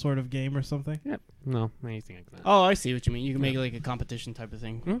some sort of game or something? Yep. No, anything like that. Oh, I see what you mean. You can make it like a competition type of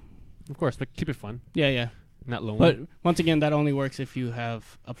thing. Of course, but keep it fun, Yeah, yeah. not lonely. But once again, that only works if you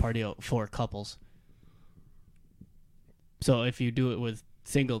have a party for couples. So if you do it with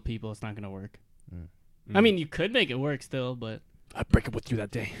single people, it's not going to work. I mean, you could make it work still, but I break up with you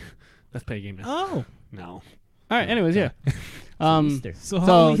that day. Let's play a game now. Oh. No. all right. Anyways, yeah. Easter. So So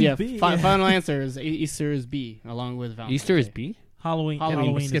Halloween yeah, B. final answer is Easter is B, along with Valentine's Easter is Day. B. Halloween. Halloween. We're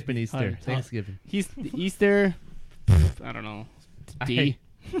Halloween is skipping B. Easter. Alright. Thanksgiving. Easter. I don't know. D.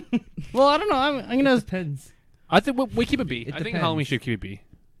 I- Well, I don't know. I'm It gonna. depends. I think we keep it B. It I think depends. Halloween should keep it B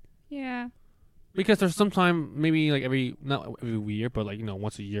Yeah. because there's some time maybe like not every year, but like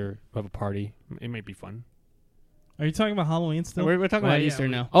once a year we have a party. It might be fun. Are you talking about Halloween still? We're talking Well, about yeah, Easter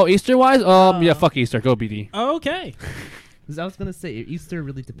now. Oh, Easter wise, yeah, fuck Easter. Go BD. Okay. 'Cause I was gonna say Easter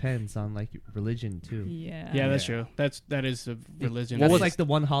really depends on like religion too. Yeah. Yeah, that's true. That is a religion. That's was like the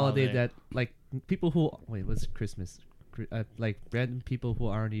one holiday holiday? that like people who what's Christmas? Like random people who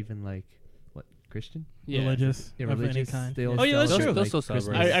aren't even like what Christian? yeah. Religious Yeah, of any religious. kind. They all Oh, yeah, that's celebrate, true. They'll like, still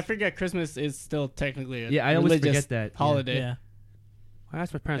celebrate. Christmas. I forget Christmas is still technically a Yeah, I always religious forget that. Yeah. holiday. Yeah. I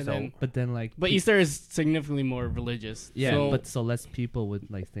asked my parents. And then- But then like But Easter is significantly more religious. yeah, So, but so less people would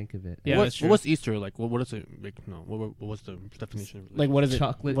like think of it. Yeah, what, that's true. What's Easter like? What is it? Like, no, what was the definition? Of like, what is it?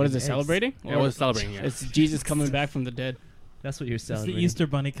 Chocolate What is and it eggs. celebrating? Yeah, Or what is celebrating? Yeah. It's Jesus coming back from the dead. That's what you're It's the celebrating. Easter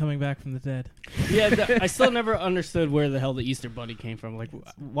bunny coming back from the dead. Yeah, I still never understood where the hell the Easter bunny came from. Like,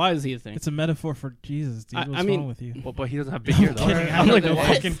 why is he a thing? It's a metaphor for Jesus, dude. I What's mean- wrong with you? Well, but he doesn't have big hair though. Kidding, I I'm have like, no what?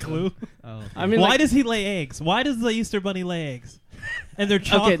 fucking clue. Oh, I mean, Why like, does he lay eggs? Why does the Easter bunny lay eggs? And they're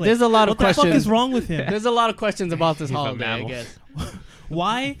chocolate. okay, there's a lot of what the fuck questions. is wrong with him? There's a lot of questions about this He's a holiday, I mammal. guess.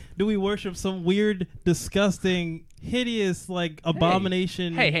 Why do we worship some weird, disgusting, hideous, like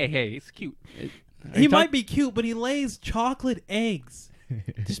abomination? Hey, it's cute. He might be cute, but he lays chocolate eggs.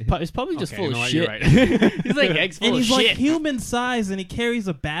 It's probably just Okay, full you know of what, shit. you're right. He's like eggs full And of he's like shit. human size, and he carries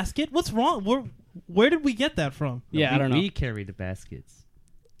a basket. What's wrong? Where did we get that from? Yeah, I don't know. We carry the baskets.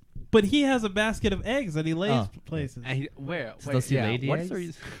 But he has a basket of eggs that he lays Oh. places. And where? So those yeah, lady what's eggs? the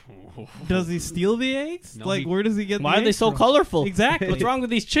reason? Does he steal the eggs? No, like, he- where does he get? Why the are they eggs so from? colorful? Exactly. What's wrong with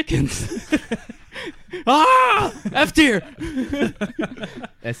these chickens? Ah! F tier.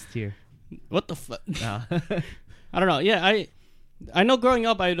 S tier. What the fuck? Nah. I don't know. Yeah, I know growing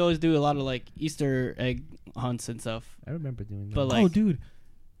up I'd always do a lot of like Easter egg hunts and stuff. I remember doing that. But like Oh, dude,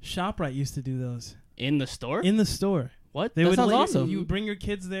 ShopRite used to do those in the store? in the store. What? They That would sounds let awesome. You bring your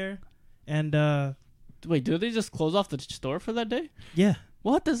kids there, and Wait, do they just close off the store for that day? yeah.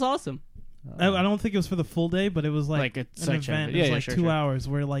 What? That's awesome. I don't think it was for the full day, but it was like a an section of event. it. It Yeah, was yeah, like sure, 2 sure. hours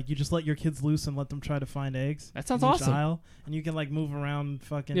where like you just let your kids loose and let them try to find eggs. That sounds in each awesome. aisle, and you can like move around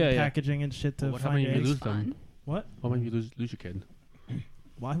fucking Yeah, yeah. packaging and shit to What find happened if you eggs. lose them? Fun. What? What when you lose your kid?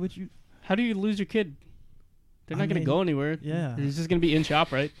 Why would you? How do you lose your kid? They're I not gonna mean, go anywhere. Yeah. He's just gonna be in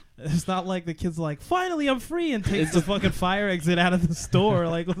shop, right? It's not like the kid's like, finally I'm free, and takes the fucking fire exit out of the store.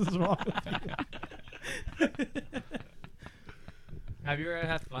 Like, what's wrong with you? Have you ever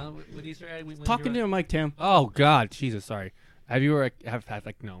had fun with Easter egg? Talking to your mic, Tam. Oh God, Jesus, sorry. Have you ever had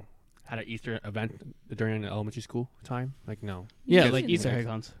had an Easter event during the elementary school time? Like no. Yeah, Yeah. like Easter egg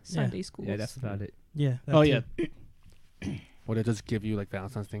hunts. Sunday schools. Yeah, that's about it. Yeah. that Oh too. yeah. Would it just give you like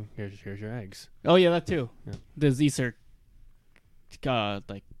Valentine's thing? Here's your eggs. Oh yeah, that too. Yeah. There's Easter,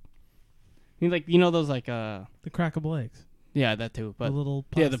 you know those like The crackable eggs. yeah, that too. But the little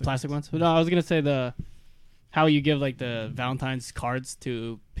yeah, the plastic ones. No, I was gonna say how you give like the Valentine's cards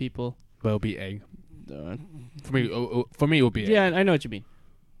to people. But it'll be egg. Uh, For me, it would be egg. yeah, I know what you mean.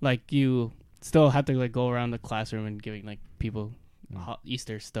 Like you still have to like go around the classroom and giving like people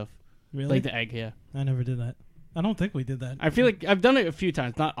Easter stuff, Really? like the egg. Yeah, I never did that. I don't think we did that. I feel like I've done it a few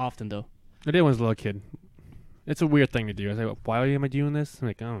times, not often though. I did when I was a little kid. It's a weird thing to do. I was like, why am I doing this? I'm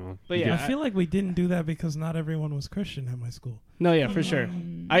like, I don't know. But You yeah, get- I feel like we didn't do that because not everyone was Christian at my school. No, yeah, for sure.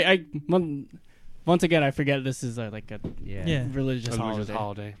 Once again, I forget this is like a Yeah. Yeah. religious a religious holiday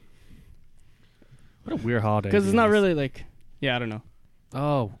holiday. What a weird holiday. because it's it not is. really like I don't know.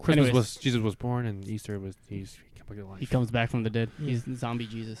 Oh, Christmas Anyways. Jesus was born and Easter was he came back to life. He comes back from the dead. Yeah. He's zombie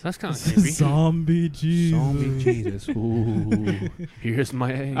Jesus. That's kind of creepy. Zombie Jesus. Zombie Jesus. Ooh, here's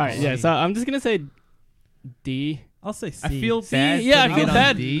my eggs. All right, yeah. So I'm just gonna say D. I'll say C. I feel C, bad. yeah, I putting feel it on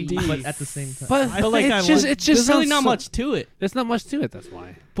bad. D, D. but at the same time, But, I but like think I it's just like- it's just There's really sounds not so- much to it. There's not much to it. That's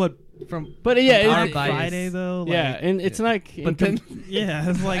why. but from But yeah, Our it's, bias. Friday though. Like, yeah, and it's like But then yeah,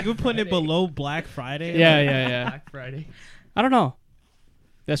 it's like we're putting it below Black Friday. yeah. Black Friday. I don't know.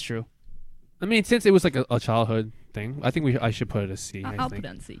 That's true. I mean, since it was like a childhood thing, I think I should put it a C. I I'll think. put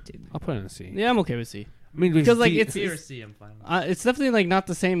on C too. I'll put it in a C. Yeah, I'm okay with C. I mean, Because, like, D- it's- C or C, I'm fine. It's definitely like not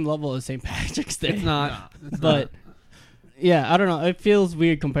the same level as St. Patrick's Day. it's not. It's But not. yeah, I don't know. It feels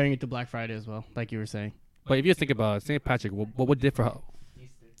weird comparing it to Black Friday as well, like you were saying. But if you think about it, St. Patrick, what did for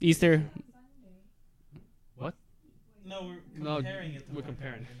Easter. No, we're No, comparing it. To we're Black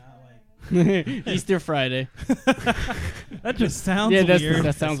comparing. Friday, not Easter Friday. like- that just sounds Yeah, weird.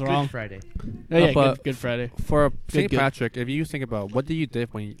 that sounds Good wrong. Friday. Oh, yeah, but- good Friday. for St. good. Patrick? If you think about what did you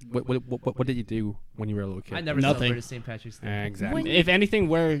did when you, what did you do when you were a little kid? I never Nothing. celebrated St. Patrick's Day. Exactly. When- If anything,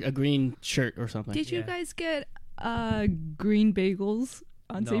 wear a green shirt or something. Did you Yeah. guys get green bagels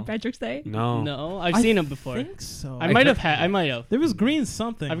on No. St. Patrick's Day? No. No, I've I seen them before. I think so. I might have had. I might have. There was green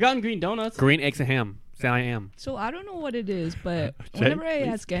something. I've gotten green donuts. Green eggs and ham. Say I am. So I don't know what it is, but Jay, whenever I please.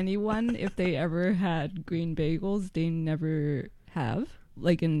 ask anyone if they ever had green bagels, they never have,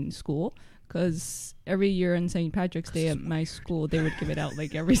 like in school. Because every year on St. Patrick's Day at my school, they would give it out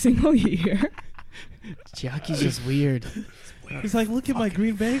like every single year. Chiaki's just weird. He's like, look at my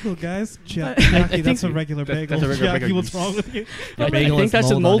green bagel, guys. But- Chiaki, that's a regular That- bagel. that's a regular Chiaki, bagel. what's wrong with you? But, I bagel think has that's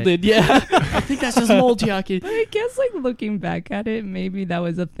just mold on it. molded. Yeah, I think that's just mold, Chiaki. But I guess like looking back at it, maybe that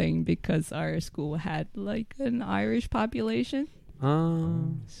was a thing because our school had like an Irish population. So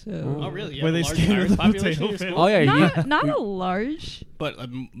Oh, really? You Were have a they large scared of Irish the population potato in your pit? school? Oh yeah, not, not a large, But a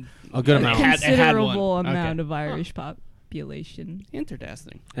good It amount. had- it had one. considerable Okay. amount of Irish population.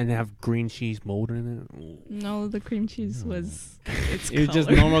 interesting. And they have green cheese mold in it. No, the cream cheese was its It was just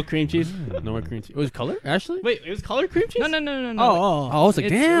color. normal cream cheese. No more green cheese. It was color, Ashley. Wait, it was colored cream cheese? No. Oh, no. oh. I was like,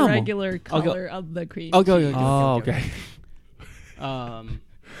 It's damn. regular I'll go- color of the cream I'll go, cheese. go, go. Oh, okay. Um,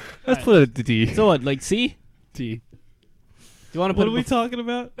 Let's put it at D. so what? Like C? D. you want to What put are we talking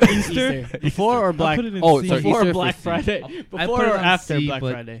about? Easter? Easter before or Black? put it in Oh, C. sorry, Before Easter Black for C. Friday? I Before put it or on after C, Black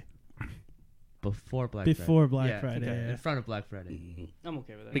but- Friday? Before Black Before Friday. Black Friday, okay. yeah. In front of Black Friday. I'm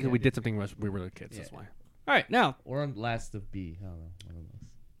okay with that. Because we did something when we were little kids. That's Yeah. why. All right, now Or on last of B. I don't know. One of those.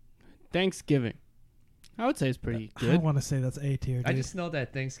 Thanksgiving. I would say it's pretty I good. want to say that's A tier. I dude. just know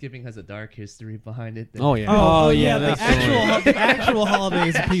that Thanksgiving has a dark history behind it. Oh yeah. Oh, yeah, yeah, the that's actual holiday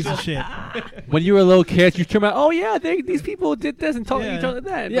is a piece of shit. When you were a little kid, you turn out. Oh yeah, these people did this and told Yeah. each other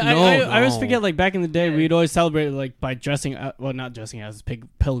that. Yeah, No, I always no. forget. Like back in the day, Yeah. we'd always celebrate like by dressing. Well, not dressing as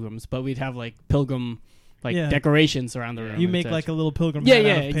pilgrims, but we'd have like pilgrim like Yeah. decorations around the room. You and make such. like a little pilgrim Yeah, hat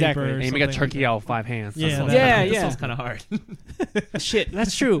yeah, out of exactly. paper or And you make a something turkey like out of 5 hands. Yeah, That's that- what- Yeah, This yeah. one's kind of hard. Shit,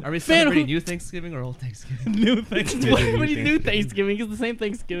 that's true. Are we Man, celebrating who- New Thanksgiving or Old Thanksgiving? that. New what, Thanksgiving. what do you do Thanksgiving? It's the same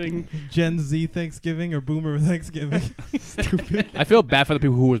Thanksgiving. Gen Z Thanksgiving or Boomer Thanksgiving. Stupid. I feel bad for the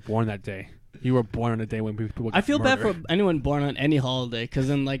people who was born that day. You were born on the day when people. I feel bad murdered. for anyone born on any holiday, because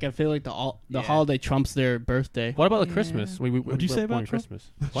then like I feel like the Yeah. holiday trumps their birthday. What about the Yeah. Christmas? What'd you were say born about Trump?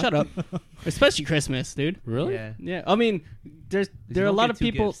 Christmas? Shut up. Especially Christmas, dude. Really? Yeah. Yeah, I mean, there You are a don't lot get of two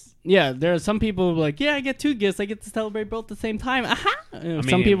people. gifts. Yeah, there are some people who are like, yeah, I get 2 gifts. I get to celebrate both at the same time. Aha! Some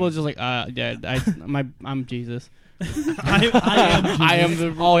mean- people are just like, yeah, I'm Jesus. I I am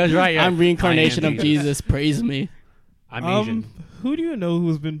the. Oh, that's right. Yeah. I'm reincarnation I of am Jesus. Praise me. I'm Asian. Who do you know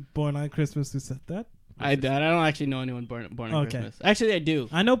who's been born on Christmas who said that? I don't actually know anyone born on Okay. Christmas. Actually, I do.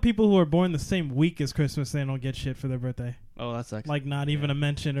 I know people who are born the same week as Christmas. They don't get shit for their birthday. Oh, that sucks. Like not even a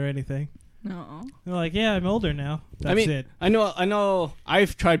mention or anything. No. They're like, yeah, I'm older now. That's I mean, it. I know.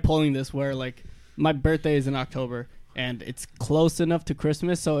 I've tried pulling this where like my birthday is in October and it's close enough to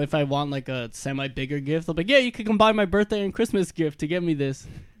Christmas. So if I want like a semi bigger gift, I'll be like, yeah, you can combine my birthday and Christmas gift to get me this.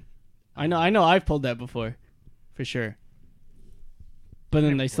 I know. I've pulled that before, for sure. But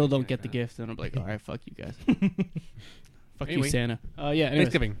then they still don't get the gift, and I'm like, all right, fuck you guys. Fuck you, Anyway. Santa. Yeah. Anyways.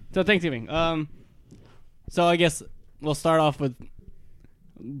 Thanksgiving. So Thanksgiving. So I guess we'll start off with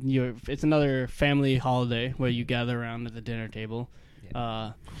it's another family holiday where you gather around at the dinner table.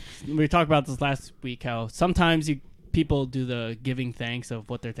 We talked about this last week, how sometimes people do the giving thanks of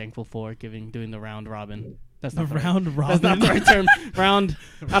what they're thankful for, doing the round robin. That's The not right. round That's robin. not the right term. Round.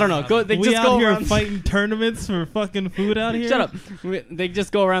 I don't know. They we just out go here around. fighting tournaments for fucking food out here. Shut up. They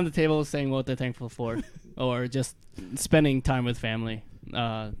just go around the table saying what they're thankful for, or just spending time with family.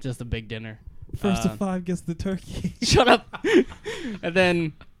 Just a big dinner. First to 5 gets the turkey. Shut up. And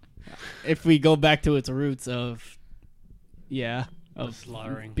then, if we go back to its roots of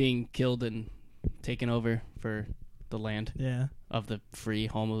slaughtering, being killed and taken over for the land Yeah. of the free,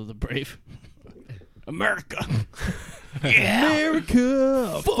 home of the brave, America. Yeah.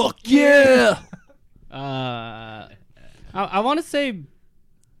 America. Fuck yeah. I want to say.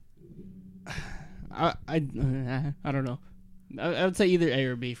 I don't know. I would say either A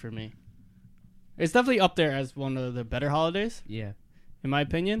or B for me. It's definitely up there as one of the better holidays, Yeah. in my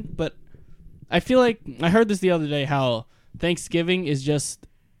opinion. But I feel like I heard this the other day, how Thanksgiving is just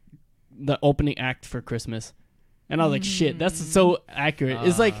the opening act for Christmas. And I was like, shit, that's so accurate.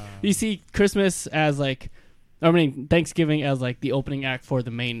 It's like you see Christmas as like, Thanksgiving as like the opening act for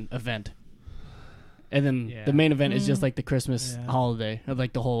the main event. And then Yeah. the main event is just like the Christmas Yeah. holiday, of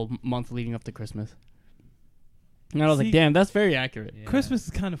like the whole month leading up to Christmas. And I was See- like, damn, that's very accurate. Yeah. Christmas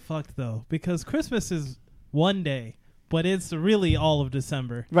is kind of fucked though, because Christmas is one day, but it's really all of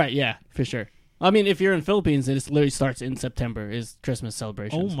December. Right, yeah, for sure. I mean, if you're in Philippines, it literally starts in September, is Christmas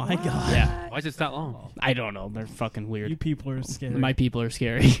celebrations. Oh my god. Yeah. Why is it that long? I don't know. They're fucking weird. You people are scary. My people are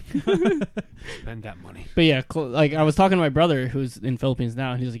scary. Spend that money. But yeah, like I was talking to my brother who's in Philippines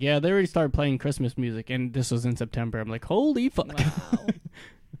now, and he's like, yeah, they already started playing Christmas music, and this was in September. I'm like, holy fuck. Wow.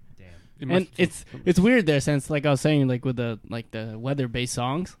 Damn. And it's weird there, since like I was saying, like with the weather based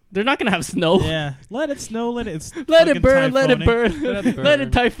songs, they're not gonna have snow. Yeah. Let it snow, let it it's Let it fucking burn, let it typhoning. burn, Let it let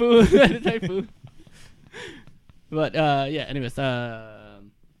it burn. typhoon, let it typhoon. But yeah, anyways,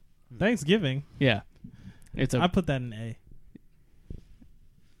 Thanksgiving. yeah, it's I put that in A.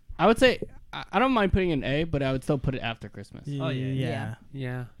 I would say I don't mind putting an A, but I would still put it after Christmas. Oh, yeah. Yeah.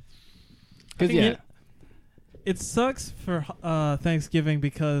 Yeah. Because think yeah, It sucks for Thanksgiving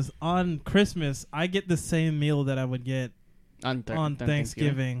because on Christmas I get the same meal that I would get on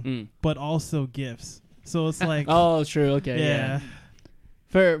Thanksgiving, Mm. but also gifts. So it's like, Oh, true. Okay, yeah.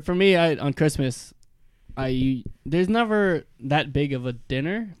 For me, on Christmas, there's never that big of a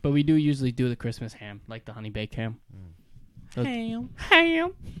dinner, but we do usually do the Christmas ham, like the honey baked ham. So- ham.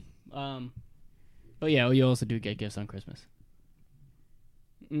 But yeah, you also do get gifts on Christmas.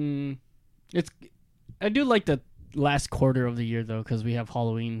 I do like the last quarter of the year though, because we have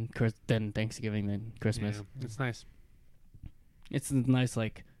Halloween, then Thanksgiving, then Christmas. Yeah, it's nice. it's a nice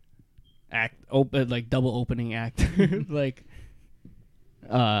like like double opening act. Like,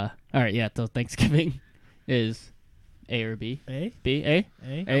 all right, yeah. So Thanksgiving is A or B? A? B? A?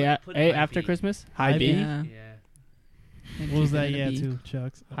 A? A, put A high after B. Christmas? High High B? B? Yeah. Yeah. What was that? Gonna Yeah, be- too,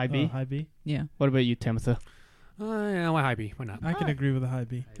 Chucks. High B? High B. Yeah. What about you, Tamitha? Yeah, why high B? Why not? I can agree with a high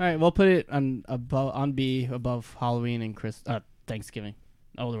B. All right, we'll put it on B above Halloween and Thanksgiving.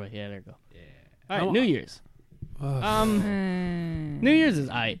 All the way. Yeah, there you go. Yeah. All right, Oh, New Year's. New Year's is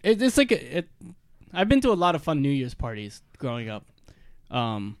it's like I've been to a lot of fun New Year's parties growing up,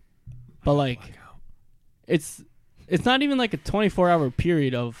 but like it's not even like a 24-hour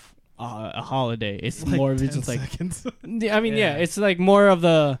period of a holiday. It's Like more of 10 just like seconds. I mean, yeah, Yeah. it's like more of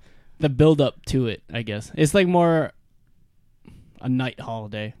the build up to it. I guess it's like more a night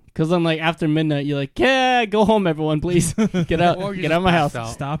holiday because then like after midnight you're like, yeah, go home, everyone, please get out, Or you get just out of my pass house.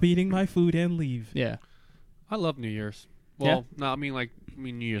 out. Stop eating my food and leave. Yeah, I love New Year's. Well, no, I mean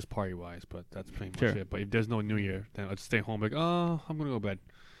New Year's party wise, but that's pretty much Sure. it. But if there's no New Year, then I'd stay home. Like, oh, I'm gonna go to bed.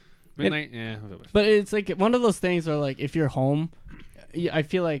 Midnight, yeah. but it's like one of those things where like if you're home, I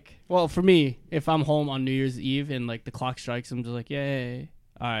feel like, well, for me, if I'm home on New Year's Eve and like the clock strikes, I'm just like, yay,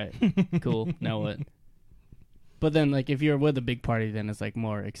 all right, cool, now what? But then like if you're with a big party, then it's like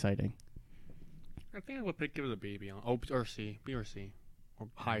more exciting. I think I would give it a B, be honest. Oh, or C, B or C, or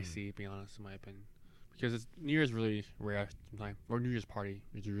high C, be honest, in my opinion, because it's New Year's really rare sometimes, or New Year's party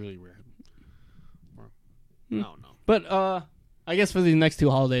is really rare. Or I don't know. But I guess for the next two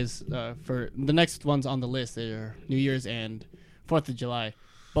holidays, for the next ones on the list, they are New Year's and 4th of July.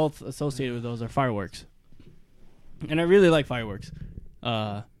 Both associated with those are fireworks. And I really like fireworks.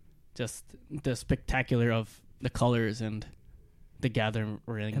 Just the spectacular of the colors and the gathering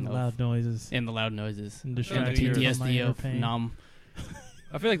And of loud noises. and the loud noises And and the distraction from my PTSD inner of pain. Nam.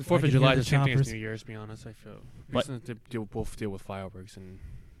 I feel like the I 4th of can July hear is the the same thing as choppers. New Year's, to be honest. I feel What? both deal with fireworks and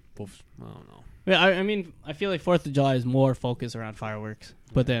both. I don't know. Yeah, I mean, I feel like 4th of July is more focused around fireworks,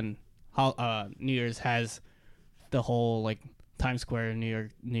 but then New Year's has the whole like Times Square New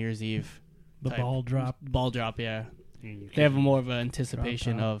Year's Eve The type ball drop. ball drop. Yeah, You they have more of an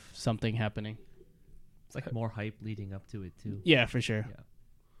anticipation top. of something happening. It's like more hype leading up to it too. Yeah, for sure.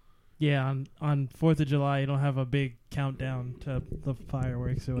 Yeah, on 4th of July, you don't have a big countdown to the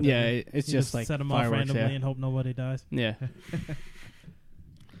fireworks or whatever. Yeah, it's You just like set them off fireworks. randomly Yeah, and hope nobody dies. yeah.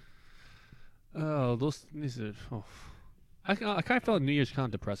 Oh, these are. Oh. I kind of felt New Year's kind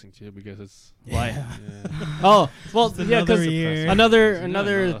of depressing too because it's. Why? Yeah. Oh, well, It's yeah, another because year.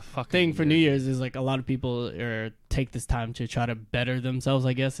 another fucking thing for New year. Year's is like a lot of people take this time to try to better themselves,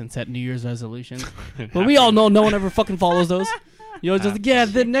 I guess, and set New Year's resolutions. But we all know no one ever fucking follows those. You know, just like, yeah,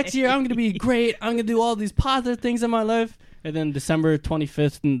 the next year I'm gonna be great. I'm gonna do all these positive things in my life. And then December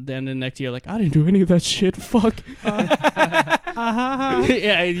 25th, and then the next year, like, I didn't do any of that shit. Fuck.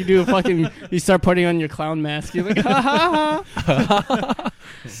 Yeah, you do a fucking. You start putting on your clown mask. You're like, ha ha ha.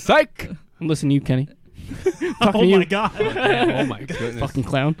 Psych. I'm listening to you, Kenny. Oh Fucking my you, god. Oh my goodness. fucking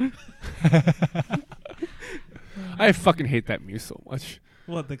clown. I fucking hate that muse so much.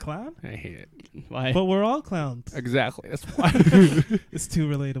 What, the clown? I hate it. Why? But we're all clowns. Exactly. That's why. It's too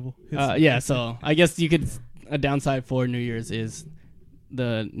relatable. Yeah, so I guess you could. A downside for New Year's is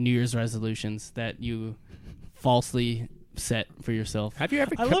the New Year's resolutions that you falsely set for yourself. Have you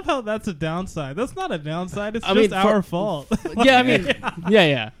ever? I love how that's a downside. That's not a downside. It's I just mean, our fault. Yeah, I mean,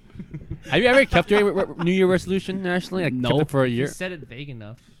 yeah. Have you ever kept your New Year resolution nationally? Like, No. kept it for a You year. said it vague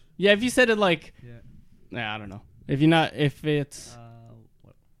enough. Yeah, if you said it like, Yeah. nah, I don't know. If it's,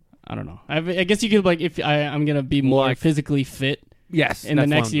 What? I don't know. I guess you could like, if I'm gonna be more Like- physically fit Yes. in the that's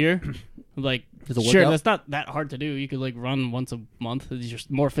next one. year, like, Does it work sure, out? that's not that hard to do. You could like run once a month. You're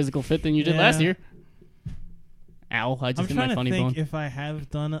more physical fit than you did Yeah. last year. Ow! I I'm just hit trying my to funny think bone. if I have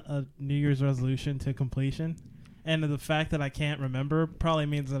done a New Year's resolution to completion, and the fact that I can't remember probably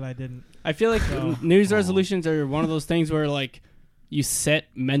means that I didn't. I feel like So- New Year's resolutions are one of those things where like you set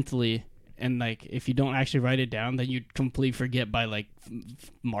mentally, and like if you don't actually write it down, then you completely forget by like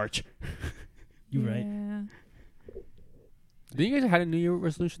March. You right. Yeah. Did you guys had a New Year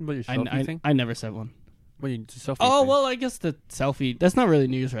resolution about your selfie thing? I never set one. What you selfie? Oh thing? well, I guess the selfie. That's not really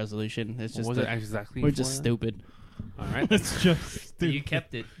New Year's resolution. It's What just was that it exactly? we're for just that? stupid. All right. It's just But stupid. you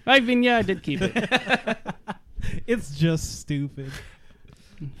kept it. I mean, yeah, I did keep it. It's just stupid.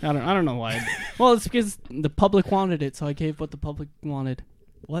 I don't know why. Well, it's because the public wanted it, so I gave what the public wanted.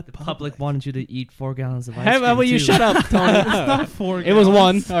 What The public wanted you to eat 4 gallons of ice How cream about you too. shut up, Tony? It's not 4 It was one.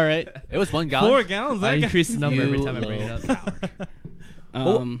 gallons. All right. It was 1 gallon. 4 gallons. I That increase the number every You time I bring it up.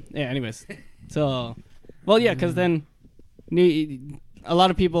 Yeah. Anyways, so, well, yeah, because then, a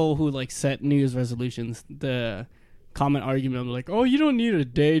lot of people who like set New Year's resolutions, the common argument like, oh, you don't need a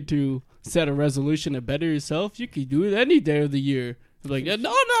day to set a resolution to better yourself. You could do it any day of the year. Like,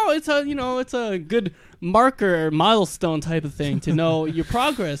 no, it's a it's a good marker or milestone type of thing to know your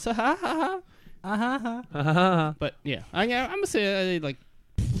progress. But yeah, I'm gonna say like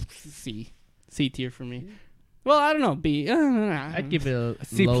C tier for me. Well, I don't know, B. I'd give it a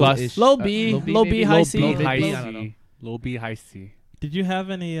C low plus. ish, Low B, low B, maybe? high Low C. B, Low high B, I don't know. C. Low B, high C. Did you have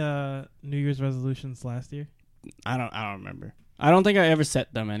any New Year's resolutions last year? I don't remember. I don't think I ever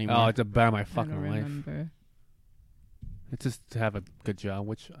set them anymore. Oh, it's a better my I fucking don't life. remember. It's just to have a good job,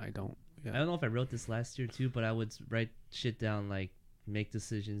 which I don't. I Yeah. don't know if I wrote this last year too, but I would write shit down like make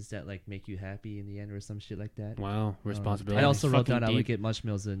decisions that like make you happy in the end or some shit like that. Wow, responsibility. I also wrote fucking down I would deep. get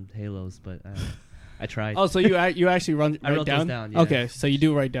marshmallows and halos, but I tried. Oh, so you actually I write wrote those down? down, yeah. Okay, so you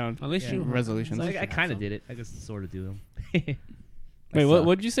do write down At least Yeah. you resolutions. So I kind of did it. I guess sort of do them. Wait,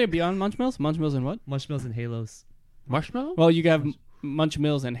 what did you say beyond Munchmills? Munchmills and what? Marshmallows and halos. marshmallow. Well, you have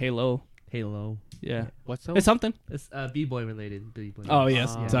Munchmills and Halo. Halo. Yeah. What's that? It's something. It's B-boy related. B-boy. Oh,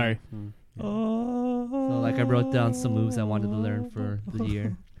 yes. Yeah. Sorry. Oh. So like I wrote down some moves I wanted to learn for the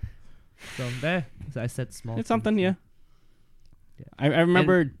year. So I said small. It's something, things. yeah. Yeah. I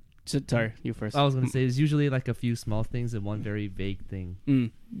remember... sorry, you first. I was gonna say it's usually like a few small things and one very vague thing,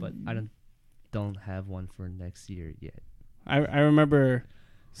 Mm. but I don't have one for next year yet. I remember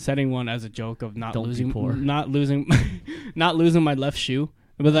setting one as a joke of not Don't be losing poor. not losing my left shoe.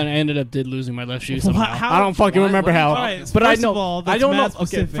 But then I ended up losing my left shoe somehow. How- I don't fucking why? remember What are you how. talking about? But I First know. of all, I that's don't know. mad Okay,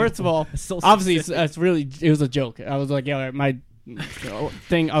 specific. first of all, So obviously it's really it was a joke. I was like, yeah, my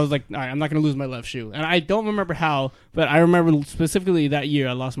thing. I was like, all right, I'm not gonna lose my left shoe, and I don't remember how, but I remember specifically that year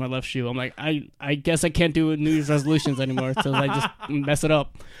I lost my left shoe. I'm like, I guess I can't do New Year's resolutions anymore, so I just mess it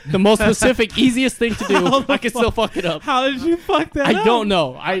up. The most specific, easiest thing to do, I can still fuck it up. How did you fuck that I up? don't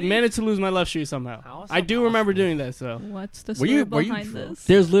know. I managed to lose my left shoe somehow. How is I that do remember possible? doing that. So What's the Were story you behind drunk? this?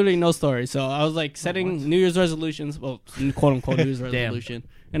 there's literally no story. So I was like setting New Year's resolutions, well, quote unquote New Year's Damn. resolution,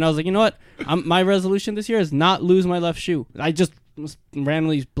 and I was like, you know what? My resolution this year is not lose my left shoe. I just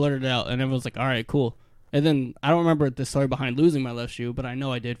randomly blurted it out, and everyone was like, all right, cool. And then I don't remember the story behind losing my left shoe, but I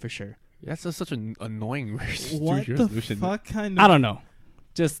know I did for sure. That's just such an annoying What the resolution. fuck kind of? I don't know.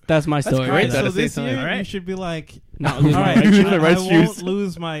 Just that's my story. great, That though, So to say this something. year you Alright. should be like, not all lose my right, right shoe. the right I won't shoes.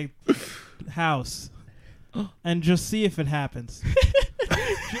 lose my house, and just see if it happens.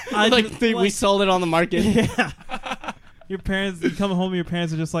 I we sold it on the market. Yeah. Your parents, you come home, your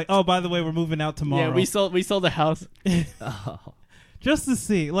parents are just like, oh, by the way, we're moving out tomorrow. Yeah, we sold the house. Oh. just to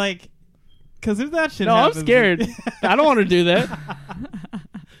see, like, because if that shit No, I'm happens, scared. I don't want to do that.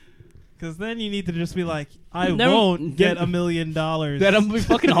 Because then you need to just be like, I Never won't get get- $1 million. That I'm gonna be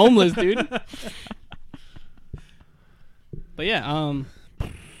fucking homeless, dude. But yeah,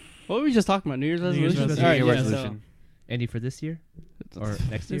 what were we just talking about? New Year's New Year's resolutions. resolution. All right, New yeah, Year's so- resolution. Any for this year or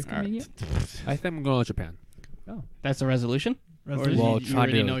next year? This coming year? I think I'm going to Japan. that's a resolution. Resolution. Or Well, you try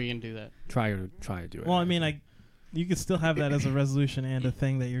already to- know you're gonna do that. Try to do it. Well, I mean, you could still have that as a resolution and a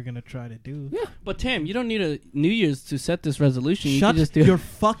thing that you're going to try to do. Yeah, but Tam, you don't need a New Year's to set this resolution. You Shut can just do your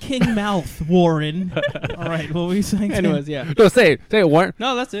fucking mouth, Warren. All right, what were you saying? Tim? Anyways, yeah. No, say it, Warren.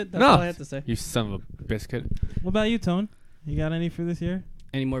 No, that's it. That's No. all I have to say. You son of a biscuit. What about you, Tone? You got any for this year?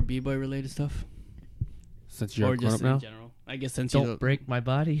 Any more b-boy related stuff, Since you're or grown just up now. in general? I guess since Don't you break my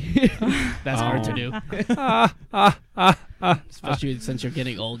body. that's hard to Oh. do, especially since you're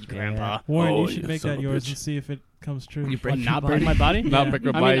getting old, Grandpa. Warren, Oh, you should you make son that of a yours bitch. and see if it comes true. You break What, your not break my body? Not Yeah. break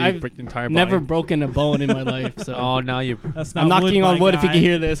your I mean, body. I've break the entire Never body. broken a bone in my life, so Oh, now you. That's not I'm wood, knocking on my wood if you guy. can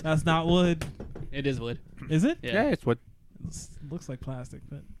hear this. That's not wood. It is wood. Is it? Yeah, it's what. Looks like plastic,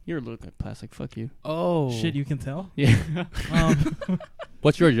 but You're looking like plastic. Fuck you. Oh. shit, you can tell. Yeah.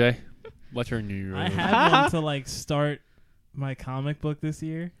 What's your Jay? What's your New Year? I resolution? had one to like start my comic book this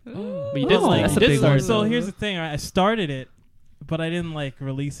year. But you did, Oh, like, that's you a did big start one. So here's the thing: I started it, but I didn't like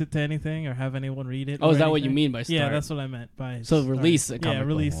release it to anything or have anyone read it. Oh, or is that what you anything. mean by start? Yeah, that's what I meant by. So start. release a Yeah, comic book.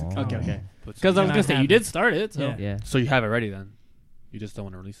 release a comic. Okay, book. okay. But- Because I was And I gonna say you haven't. did start it, so Yeah. Yeah. So you have it ready then. You just don't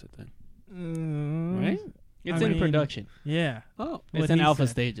want to release it then. right? It's I in mean, production. Yeah, Oh. It's what in he alpha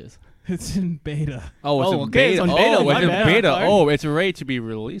said. stages. It's in beta. Oh, Oh, okay, it's on beta, Oh, my it's in bad, beta. sorry. Oh, it's ready to be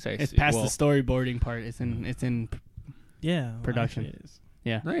released. I It's see. past Well, the storyboarding part. It's in. Yeah, well, Production. actually it is.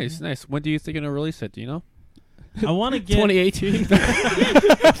 Yeah. Nice, nice. When do you think you're gonna release it? Do you know? I want to get 2018.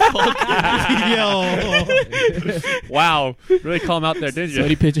 yo. Wow, really call him out there, didn't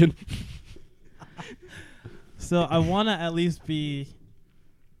Sweaty pigeon. So I want to at least be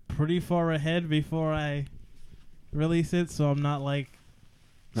pretty far ahead before I release it, so I'm not like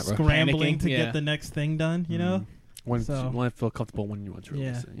Not rough. scrambling Panicking, to yeah. get the next thing done. You know. When So- when I feel comfortable when you want to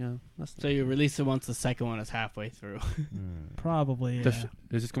release Yeah. it. Yeah. That's So you release it once the second one is halfway through. Probably The yeah.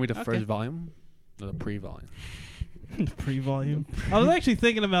 is this gonna be the Okay. first volume or the pre-volume? Pre-volume. I was actually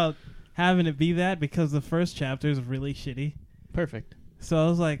thinking about having it be that because the first chapter is really shitty. Perfect. So I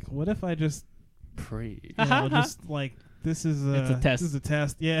was like, what if I just, Pre. just like this is It's a test. This is a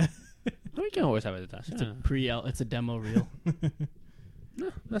test. Yeah. We can always have it attached. It's Yeah. it's a demo reel. No,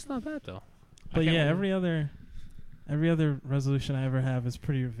 that's not bad though. But can't yeah, wait. every other resolution I ever have is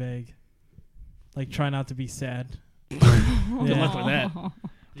pretty vague. Like try not to be sad. Good luck with that.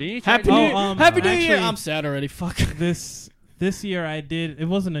 Did you try Happy to- New Oh, Year! Happy New Year! actually- I'm sad already. Fuck. This year I did. It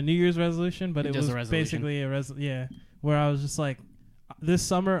wasn't a New Year's resolution, but it Just was a resolution. basically where I was just like, this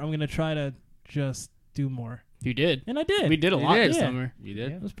summer I'm gonna try to just do more, You did. and I did. We did a You lot did. this Yeah. summer. You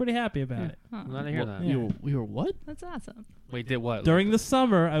did? I was pretty happy about Yeah. it. Huh. I'm glad to hear that. Yeah. We were what? That's awesome. Wait, did what? During the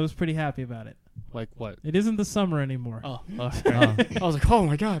summer, I was pretty happy about it. Like what? It isn't the summer anymore. Oh, Oh. I was like, oh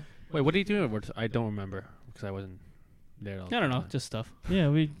my god. Wait, what are you doing? I don't remember because I wasn't there. I don't know, just stuff. Yeah,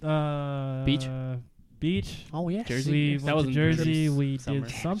 we beach. Oh yeah. Jersey? We Yes, that went to wasn't Jersey. Jersey. We Summer.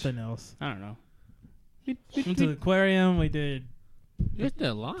 did something else. I don't know. Went to the aquarium. We did. You guys did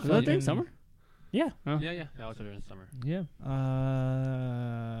a lot. Was that during Fucking- summer? Yeah. Oh. Yeah. That was during summer. Yeah.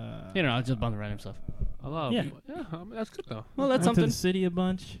 You know, just a bunch of random stuff. I love. Yeah. Yeah. That's good though. Well, that's went to something. the city a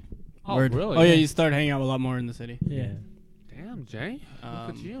bunch. Oh Word. really? Oh yeah, you started hanging out a lot more in the city. Yeah. Damn, Jay. Look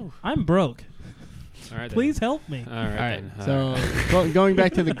at you. I'm broke. All right. Please help me. All right. All right. then. So going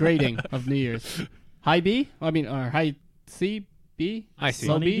back to the grading of New Year's, high B. I mean, or high C, B, High C.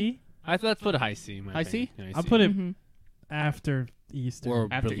 low Sunny B, D? I thought put a high C. In my High opinion. C? Yeah, high I'll C. put it Mhm. after Easter. or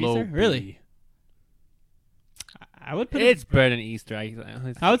After below Easter? Really? B. I would put it. It's better than Easter.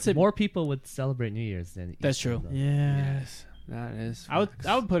 I would say More people would celebrate New Year's than That's Easter, true. though. yeah. Yes, that is. I facts.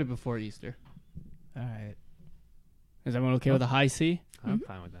 would put it before Easter. All right. Is everyone okay with a high C? I'm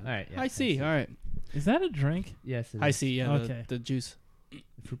fine with that. All right. Yeah, High C. All right. Is that a drink? Yes. it High is. C. Yeah. Okay. The juice.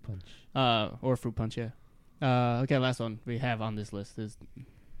 Fruit punch. Or fruit punch. Yeah. Okay. Last one we have on this list is.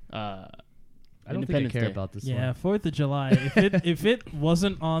 I don't think I Independence care Day. about this Yeah, one. 4th of July. If it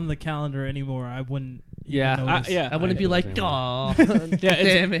wasn't on the calendar anymore, I wouldn't. even Yeah, notice. yeah. I wouldn't I be like, agree. oh, Yeah,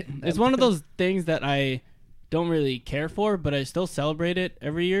 damn it. It's one of those things that I don't really care for, but I still celebrate it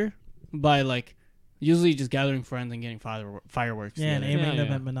every year by like usually just gathering friends and getting fireworks. Yeah, and together. aiming Yeah, them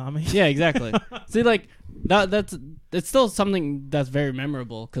yeah. at Manami. Yeah, exactly. See, like that's it's still something that's very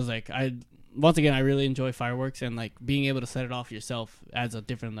memorable because like I really enjoy fireworks and like being able to set it off yourself adds a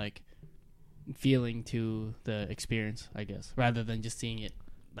different like feeling to the experience, I guess, rather than just seeing it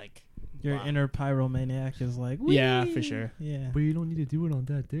like. Your Wow. inner pyromaniac is like, Yeah, "Whee!" for sure. Yeah. you don't need to do it on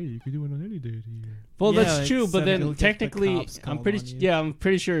that day. You can do it on any day of the year. Well, Yeah, that's true, but except you'll then get the technically, cops I'm called pretty on you. I'm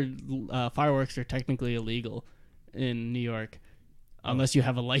pretty sure fireworks are technically illegal in New York, unless you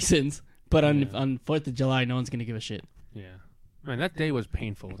have a license. But Yeah. on 4th of July, no one's gonna give a shit. Yeah, man, that day was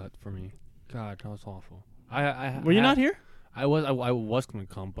painful. That for me. God, that was awful. Were you not here? I was gonna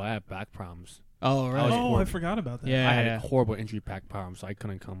come, but I had back problems. Oh was right. Oh, I horrible. forgot about that. Yeah. I had horrible injury back problems, so I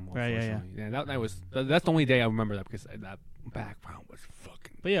couldn't come. Right, yeah, yeah. Unfortunately. That night was. That's the only day I remember that because that back problem was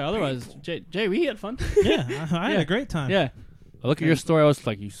fucking. But yeah, otherwise, painful. Jay, we had fun. Yeah, I had Yeah. a great time. Yeah, I look at your story. I was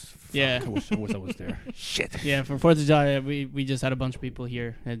like, Yeah. I wish I was there. Shit. yeah. For 4th of July, we just had a bunch of people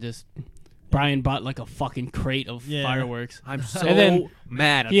here and just Brian bought like a fucking crate of Yeah. fireworks. I'm so And then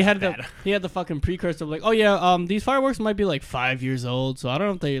mad. He had that. the fucking precursor of like, oh yeah, these fireworks might be like 5 years old, so I don't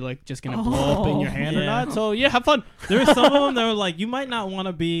know if they like just gonna blow up in your hand or Yeah. not. So yeah, have fun. There were some of them that were like, you might not want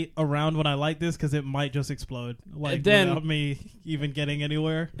to be around when I light this because it might just explode. Like, Then- without me even getting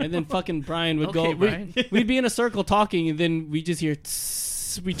anywhere. And then fucking Brian would Okay, go. Brian. We'd be in a circle talking, and then we just hear.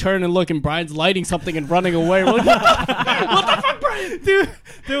 Tss, we turn and look, and Brian's lighting something and running away. We're like, what the fuck, Brian? Dude,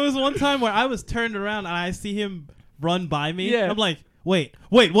 there was one time where I was turned around and I see him run by me. Yeah. I'm like, wait,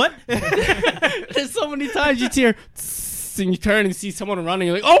 what? There's so many times you hear, tss, and you turn and see someone running.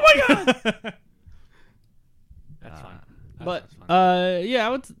 You're like, oh my god! That's fine. But That's fine. yeah, I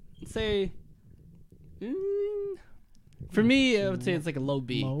would say. For me, I would say it's like a low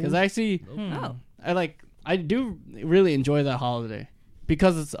B Low? because I actually Hmm. Oh. I do really enjoy that holiday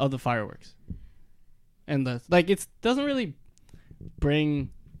because it's of the fireworks and the like. It doesn't really bring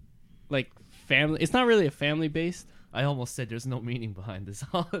like family. It's not really a family based. I almost said there's no meaning behind this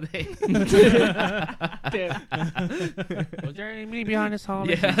holiday. Was there any meaning behind this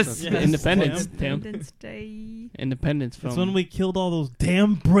holiday? Yes. Yes. Independence, Tim. Tim. Independence Day. Independence from. That's when we killed all those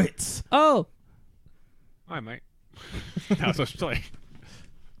damn Brits. Oh, All right, mate. That was silly.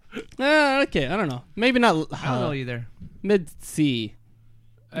 okay. I don't know. Maybe not. I don't know either. Mid C.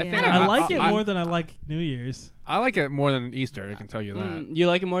 I Yeah. think I like it more than I like New Year's. I like it more than Easter. I can tell you that. You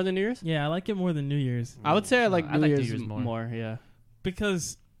like it more than New Year's? Yeah, I like it more than New Year's I would say I like I New like New Year's, Year's more. more. Yeah,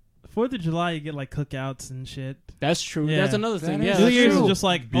 because 4th of July you get like cookouts and shit. that's true. Yeah. That's another thing. That Yeah, is New that's Year's true. is just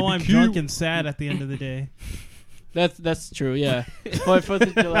like, oh, I'm BBQ. drunk and sad at the end of the day. That's true. Yeah, 4th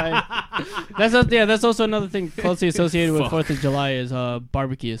of July. That's also another thing closely associated with 4th of July is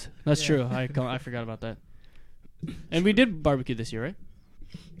barbecues. That's true. I forgot about that. And we did barbecue this year, right?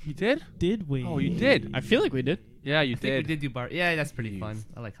 You did? Did we? Oh, you did. I feel like we did. Yeah, you I think we did do bar. Yeah, that's pretty fun.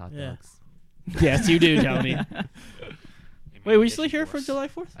 I like hot Yeah. dogs. Yes, you do, Johnny. Wait, we still here for July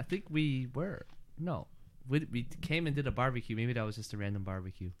 4th? I think we were. No. We came and did a barbecue. Maybe that was just a random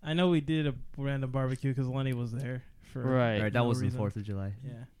barbecue. I know we did a random barbecue because Lenny was there. For Right. Alright, that no was reason. the 4th of July.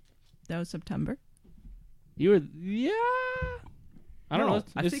 Yeah. That was September. You were, yeah. I don't No, know.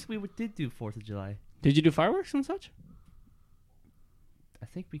 I think we did do 4th of July. Did you do fireworks and such? I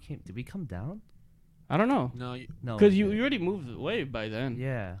think we came. Did we come down? I don't know. No, No. Because we you didn't. already moved away by then.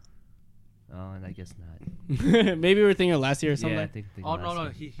 Yeah. Oh, and I guess not. Maybe we were thinking of last year or something. Yeah, I think. Oh last no,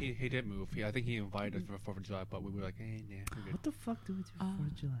 year. he did move. I think he invited us for 4th of July, but we were like, hey, nah, we're good. What the fuck did we do for 4th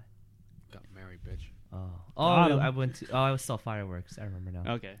of July? Got married, bitch. Oh, Got 'em. I went to. Oh, I saw fireworks. I remember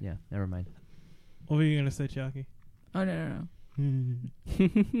now. Okay. Yeah, never mind. What were you gonna say, Chucky? Oh no.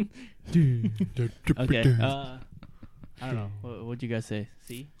 Okay. I don't know. What'd you guys say?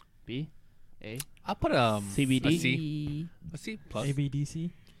 C, B, A. I put CBD? a C, a C plus,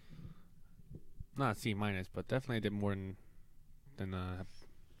 ABDC. not C minus, but definitely did more than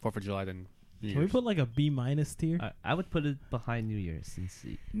 4th of July than New Can we Year's. put like a B minus tier? I would put it behind New Year's and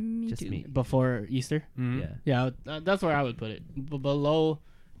see. Me Just too. me. Before Easter? Mhm. Yeah. Yeah, that's where I would put it. Below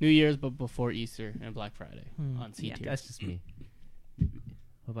New Year's, but before Easter and Black Friday on C Yeah. tier. That's just me.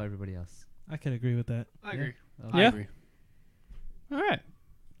 What about everybody else? I could agree with that. I agree. Okay. I Yeah. agree. All right.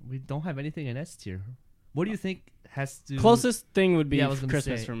 We don't have anything in S tier. What do you think has to Closest thing would be Yeah, I was gonna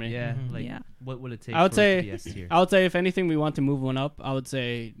Christmas say, for me. Yeah, Mhm. like Yeah. what would it take? I would for it to say be S tier? I would say if anything we want to move one up, I would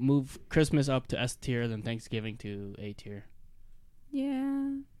say move Christmas up to S tier, then Thanksgiving to A tier.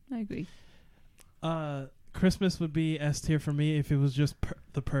 Yeah, I agree. Christmas would be S tier for me if it was just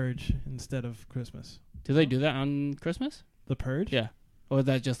The Purge instead of Christmas. Do they do that on Christmas? The Purge? Yeah. Or is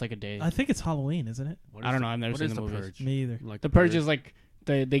that just like a day? I think it's Halloween, isn't it? What I is don't the- know, I've never what seen is the the movies. Purge? Me either. Like The Purge is like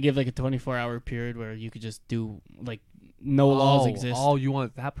they give like a 24-hour period where you could just do like no laws exist. Oh, you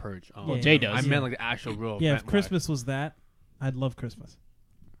want that purge? Oh, Well, Jay does. I Yeah. meant like the actual real. Yeah, event, if Christmas was that, I'd love Christmas.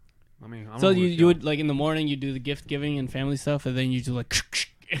 I mean, I'm So over you with you would like in the morning you do the gift giving and family stuff, and then you do like.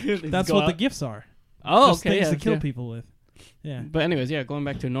 That's what the gifts are. Oh, Just okay. things Yeah, to kill yeah. people with. Yeah. But anyways, yeah, going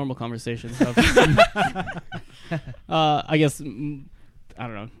back to normal conversation. Of, I guess I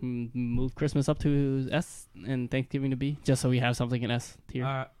don't know. Move Christmas up to S and Thanksgiving to B, just so we have something in S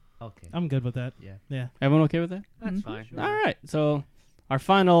tier. Okay. I'm good with that. Yeah. Yeah. Everyone okay with that? That's Mhm. fine. All right. So our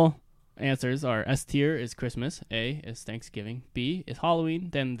final answers are S tier is Christmas, A is Thanksgiving, B is Halloween,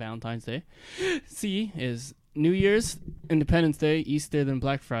 then Valentine's Day, C is New Year's, Independence Day, Easter, then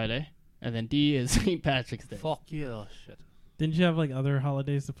Black Friday, and then D is St. Patrick's Day. Fuck yeah, shit. Didn't you have like other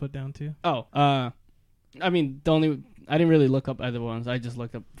holidays to put down too? Oh, I mean, I didn't really look up other ones. I just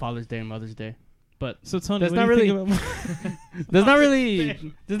looked up Father's Day and Mother's Day. But So Tony, That's what do not you think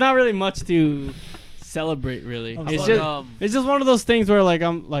about there's not really much to celebrate. Really, Oh, it's fuck. just it's just one of those things where like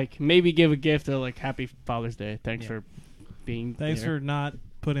I'm like maybe give a gift or like Happy Father's Day. Thanks Yeah. for being. Thanks there. for not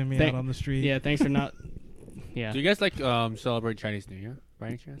putting me Thank- out on the street. Yeah, thanks for not. Yeah. Do you guys like celebrate Chinese New Year by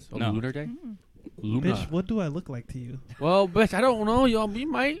any chance? Or No. Lunar Day? Mm. Lunar. Bitch, what do I look like to you? Well, bitch, I don't know. You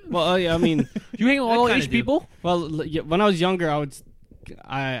might. Well, yeah, I mean, You hang with all kinda Asian do. people? well, when I was younger,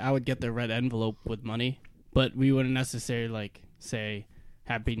 I would get the red envelope with money, but we wouldn't necessarily like say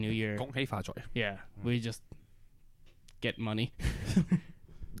Happy New Year. 恭喜發財. Yeah, we just get money.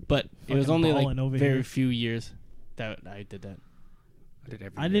 But it was Fucking only like ballin' over very here. few years that I did that. I did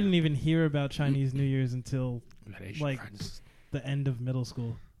every I year. didn't even hear about Chinese New Year's until You had Asian like- friends. the end of middle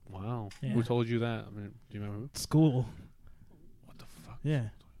school. Wow. Yeah. Who told you that? I mean, do you remember who? School. What the fuck? Yeah.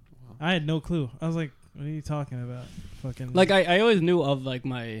 Wow. I had no clue. I was like, what are you talking about? Fucking Like I always knew of like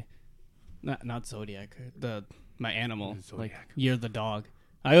my, not Zodiac, my animal, like Zodiac. Year of the dog.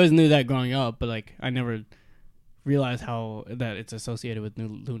 I always knew that growing up, but like I never realized how that it's associated with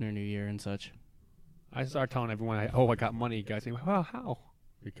Lunar New Year and such. I started telling everyone, I got money. You guys say, well, how?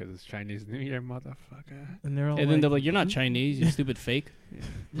 Because it's Chinese New Year, motherfucker. and they're all And then like, they're like, "You're not Chinese, you stupid fake."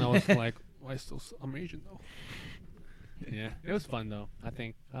 No, it's like, well, I'm Asian though. Yeah, it was fun though. I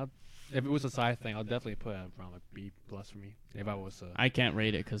think if it was a side thing, I'll definitely put it around like B plus for me. If I was, I can't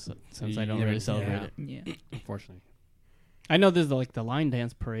rate it since I don't Yeah, really celebrate yeah. it. Yeah. unfortunately. I know there's like the line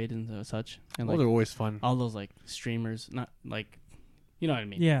dance parade and such, and Those like are always fun. all those like streamers, not like, you know what I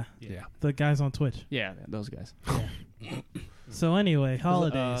mean? Yeah, Yeah. the guys on Twitch. Yeah, those guys. So anyway,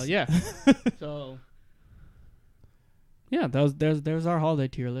 holidays. Yeah. So. Yeah, there's our holiday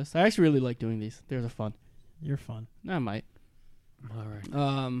tier list. I actually really like doing these. They're fun. You're fun. I might. All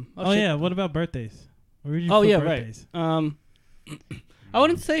right. Oh, yeah, what about birthdays? Where would you Oh put yeah, birthdays? right. I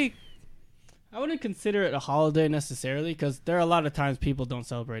wouldn't consider it a holiday necessarily because there are a lot of times people don't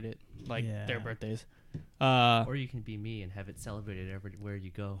celebrate it, like Yeah. their birthdays. Or you can be me and have it celebrated everywhere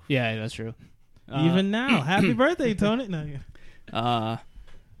you go. Yeah, that's true. Even now, happy birthday, Tony. No, yeah.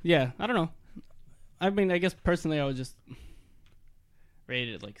 Yeah, I don't know. I mean, I guess personally, I would just rate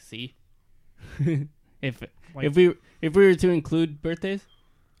it like C. if we were to include birthdays,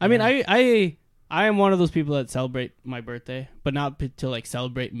 I mean, I am one of those people that celebrate my birthday, but not to like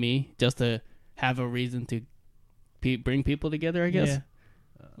celebrate me, just to have a reason to bring people together. I guess.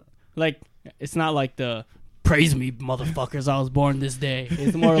 Yeah. Like it's not like the praise me, motherfuckers, I was born this day.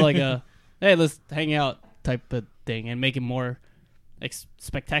 It's more like a hey, let's hang out type of thing and make it more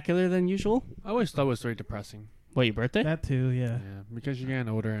spectacular than usual. I always thought it was very depressing. What, your birthday? That too, yeah. Yeah, because you're getting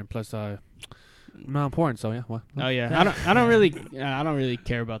older and plus, not important. So yeah, what? Oh yeah, I don't really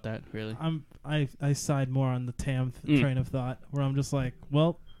care about that really. I side more on the Tam Mm. train of thought, where I'm just like,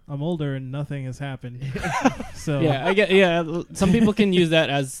 well, I'm older and nothing has happened. So Yeah, I get. Yeah, some people can use that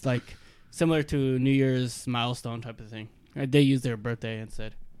as like similar to New Year's milestone type of thing. They use their birthday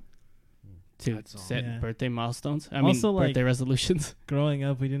instead to That's all. set Yeah. birthday milestones. I Also, mean, like- birthday resolutions. growing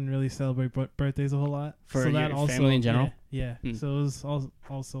up, we didn't really celebrate birthdays a whole lot. For so your that also, family in general? Yeah. Mm. So it was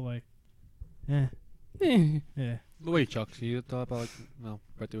also like, Eh. yeah. Wait, Chuck, you thought about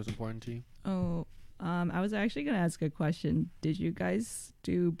birthday was important to you? Oh, I was actually gonna ask a question. Did you guys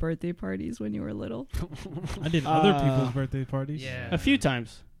do birthday parties when you were little? I did other Uh, people's birthday parties. Yeah. A few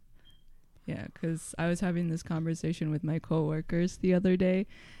times. Yeah, because I was having this conversation with my coworkers the other day,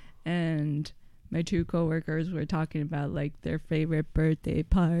 and my two coworkers were talking about like their favorite birthday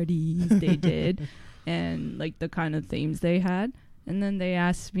parties they did, and like the kind of themes they had. And then they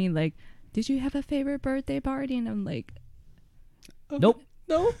asked me like, "Did you have a favorite birthday party?" And I'm like, Nope.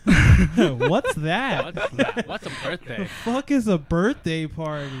 No. What's that? What's a birthday? Fuck is a birthday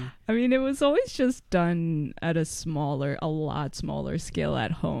party? I mean, it was always just done at a lot smaller scale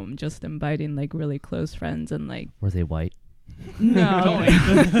at home, just inviting like really close friends and like Were they white? no.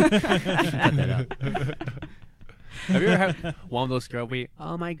 Have you ever had one of those girls where,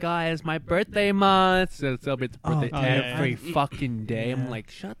 oh my god, it's my birthday month, so celebrate the birthday Oh, yeah. every fucking day. Yeah. I'm like,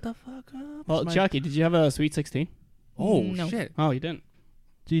 shut the fuck up. Well, It's my- Chucky, did you have a Sweet 16? Oh No. shit! Oh, you didn't.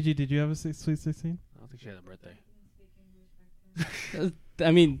 Gigi, did you have a Sweet 16? I don't think she had a birthday.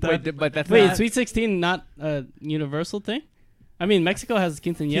 I mean, But that's wait, not- Sweet 16 not a universal thing? I mean, Mexico has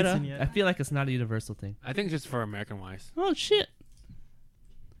quinceañera. I feel like it's not a universal thing. I think just for American wise. Oh shit.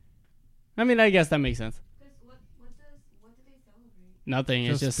 I mean, I guess that makes sense. What do they celebrate? Nothing.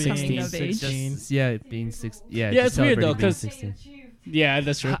 It's Just just being 16. of age. 16. Yeah, being six. Yeah, Yeah, just it's weird, though, celebrating being 'cause- 16. Yeah,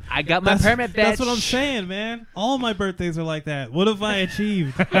 that's true. I got my That's, permit, bitch. that's what I'm saying, man. All my birthdays are like that. What have I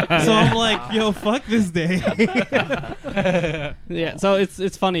achieved? So I'm like, yo, fuck this day. Yeah, so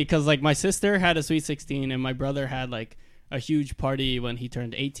it's funny because like my sister had a Sweet 16 and my brother had like a huge party when he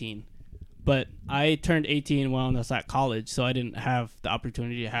turned 18. But I turned 18 when I was at college, so I didn't have the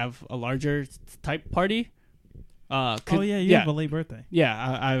opportunity to have a larger type party. Oh yeah, you have a late birthday. Yeah,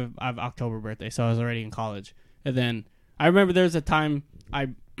 I have October birthday, so I was already in college. And then I remember there was a time I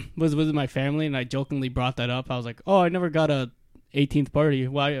was with my family, and I jokingly brought that up. I was like, "Oh, I never got a 18th party.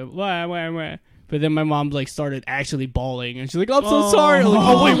 Why?" But then my mom like started actually bawling, and she's like, "I'm so sorry." I was like,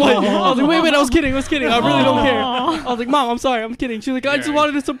 "Oh wait, what?" I was like, "Wait, I was kidding. I really don't care." I was like, "Mom, I'm sorry, I'm kidding." She's like, "I just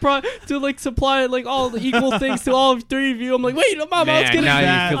wanted to supply like all the equal things to all three of you." I'm like, "Wait, Mom, I was Man, kidding." now you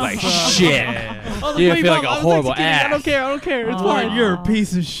That feel like sucks. shit. I was like, You "Wait, feel Mom, like a I was horrible kidding. I don't ass. care. I don't care. It's Oh, fine." you're a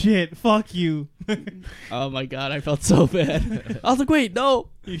piece of shit. Fuck you. Oh my god, I felt so bad. I was like, "Wait, no."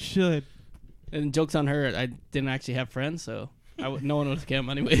 You should. And joke's on her, I didn't actually have friends, so no one would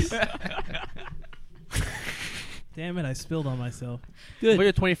scam anyways. Damn it, I spilled on myself. Good.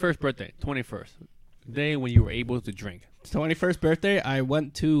 What's your 21st birthday? 21st. Day when you were able to drink. 21st birthday, I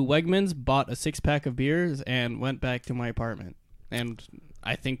went to Wegmans, bought a 6-pack of beers, and went back to my apartment. And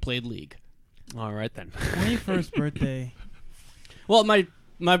I think played League. All right then. 21st birthday. Well,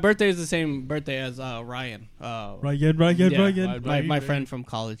 my birthday is the same birthday as Ryan. Ryan. My friend from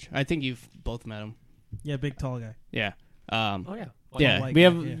college. I think you've both met him. Yeah, big tall guy. Yeah. Oh yeah. Yeah, like we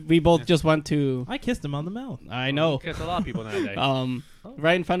that, have. yeah. We both just went to. I kissed him on the mouth. I know. Kiss a lot of people nowadays.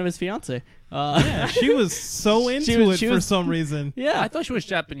 Right in front of his fiance. Yeah, she was so into she it for was- some reason. Yeah. I thought she was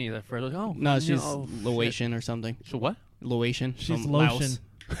Japanese at first. Like, oh, No, she's no, Laotian or something. shit. So what? Laotian. She's from lotion. Laos.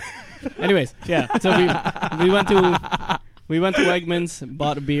 Anyways, yeah. So we went to Wegmans,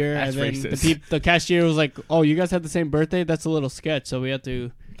 bought a beer, That's and then racist. the cashier was like, "Oh, you guys had the same birthday? That's a little sketch." So we had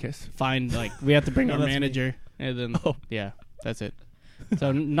to Kiss. find we had to bring No, our that's me. manager, and then yeah, that's it.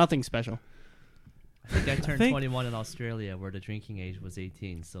 So nothing special. I think I turned think- 21 in Australia, where the drinking age was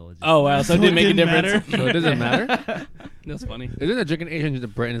 18. So it just, Oh wow, so it didn't make a didn't difference. matter. So it doesn't matter. That's funny. Isn't the drinking age in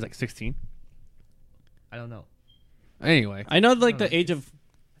Britain is like 16? I don't know. Anyway, I know the age of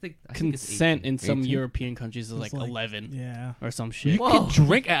I think it's consent 18. in some 18? European countries is It's like 11 Yeah. or some shit. Whoa.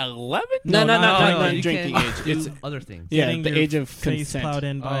 drink at 11? No, not you drinking can't age. do It's other things. yeah, Getting the your age of face consent. plowed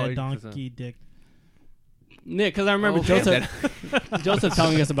in by Oh, a 80%. donkey dick. Yeah, because I remember Okay, Joseph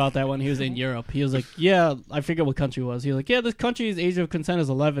telling us about that when he was in Europe. He was like, "Yeah, I forget what country it was." He was like, "Yeah, this country's age of consent is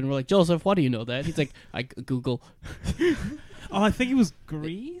 11." We're like, "Joseph, why do you know that?" He's like, "I Google." Oh, I think it was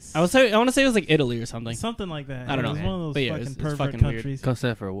Greece. I want to say it was like Italy or something. Something like that. I don't It know. was one of those But yeah, fucking it's pervert fucking weird. countries.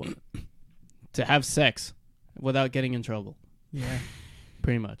 Consent for what? To have sex without getting in trouble, Yeah,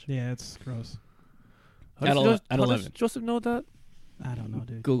 pretty much. yeah, it's gross. At How does 11. Joseph know that? I don't know,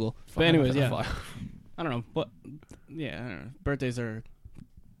 dude. Google. But anyways, yeah, I don't know. But yeah, I don't know. Birthdays are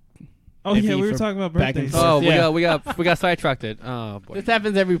Oh Iffy yeah, we were for talking about back and birthdays. forth. Oh, Yeah. we got sidetracked. Oh boy. this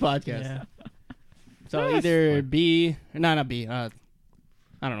happens every podcast. Yeah, So Yeah, either that's fine. B, not B. I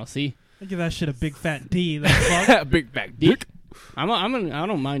don't know. C. I give that shit a big fat D. That fuck. Big back D. dick. I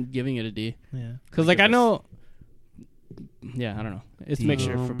don't mind giving it a D. Yeah. Because, like, I know... Yeah, I don't know. It's a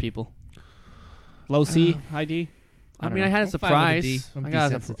mixture for Um, people. Low C, high D? I don't mean, know. I had a I'm fine with a surprise. D. I'm I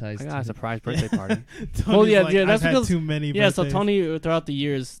got desensitized I got to a it. surprise birthday party. Tony's yeah, like, yeah, that's I've had because- too many. Yeah, so birthdays. Tony, throughout the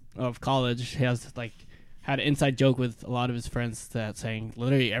years of college, has, like, had an inside joke with a lot of his friends that saying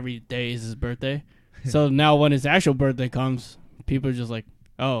literally every day is his birthday. So now when his actual birthday comes, people are just like,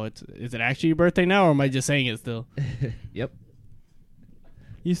 oh, is it actually your birthday now, or am I just saying it still? Yep.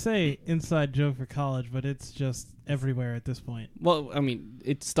 You say inside joke for college, but it's just everywhere at this point. Well, I mean,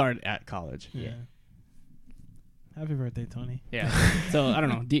 it started at college. Yeah. Happy birthday, Tony. Yeah. So, I don't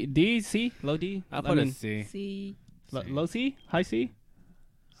know. D, C? Low D? I'll I put a mean, C. See, Low C? High C?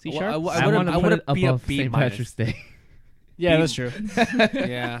 C Well, sharp? I I would've- want to I put would've it above be a B St. minus. Patrick's Day. Yeah, that's true.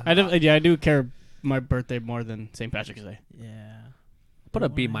 Yeah. I do care my birthday more than St. Patrick's Day. Yeah. Put a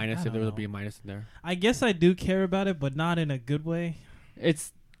Well, B I minus if don't there was a know. B minus in there. I guess I do care about it, but not in a good way.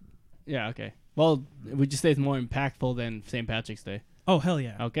 It's yeah, okay. Well, would you say it's more impactful than St. Patrick's Day? Oh hell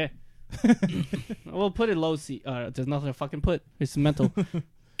yeah. Okay. We'll put it low C. There's nothing to fucking put. It's mental.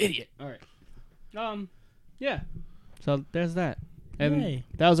 Idiot. All right. Yeah. So there's that. And Yay.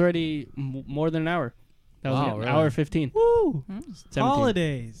 that was already more than an hour. That was Wow, an really? hour 15. Woo! 17.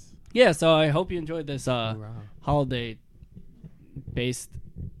 Holidays. Yeah, so I hope you enjoyed this Wow. holiday based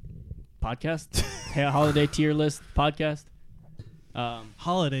podcast. Holiday tier list podcast.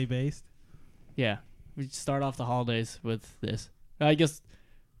 Holiday based. Yeah, we start off the holidays with this. I guess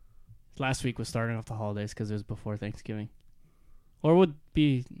last week was starting off the holidays because it was before Thanksgiving, or would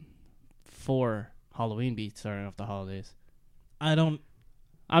be for Halloween be starting off the holidays. I don't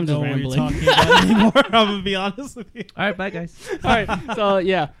I'm just know what you're rambling. talking about anymore. I'm gonna be honest with you. All right, bye, guys. All right, so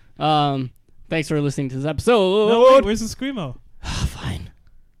yeah, thanks for listening to this episode. No, wait, where's the screamo? Fine,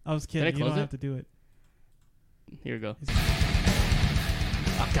 I was Did I kidding. You close don't it? have to do it. here we go.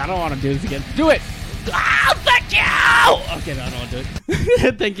 Fuck, I don't want to do this again. Do it. Ah, thank you. Okay, no, I don't want to do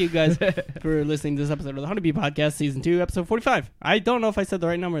it. Thank you guys for listening to this episode of the Honeybee Podcast, Season 2, Episode 45. I don't know if I said the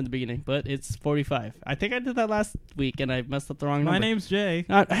right number in the beginning, but it's 45. I think I did that last week, and I messed up the wrong My number. name's Jay.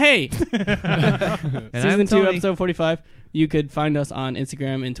 Hey! And Season I'm 2, Tony. Episode 45. You could find us on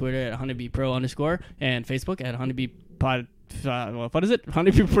Instagram and Twitter at honeybeepro_ and Facebook at honeybeepod. What is it?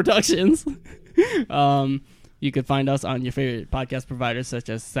 Honeybee Productions. You could find us on your favorite podcast providers such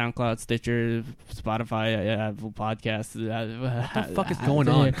as SoundCloud, Stitcher, Spotify, Apple Podcasts. What the fuck is going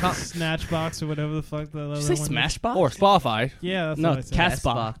on? Snatchbox or whatever the fuck the Did other you say one. Smashbox? Or Spotify. Yeah, that's No, what I said.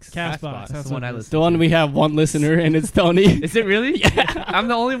 Castbox. Castbox. Castbox. That's That's the one what I it is. listened The one we have one listener, and it's Tony. Is it really? Yeah. I'm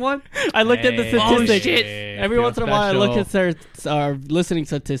the only one? I looked at the Hey. statistics. Oh, shit. Every Feel once in a while, I look at special. our listening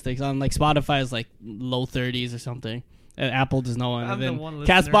statistics on like Spotify is like low 30s or something. And Apple does no one. I'm And the then one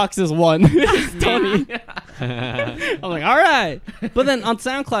listener. Castbox is one. It's Tony. I'm like, all right. But then on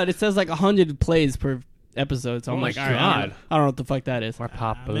SoundCloud, it says like 100 plays per episode. So I'm Oh my like, all right, I don't know what the fuck that is. More Maybe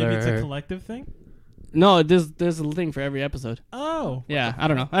popular. it's a collective thing. No, there's a thing for every episode. Oh. Yeah, I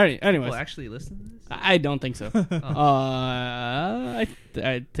don't know. All right, anyways. Well, actually listen to this? I don't think so. Oh.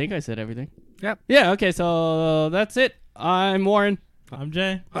 I think I said everything. Yep. Yeah. Okay. So that's it. I'm Warren. I'm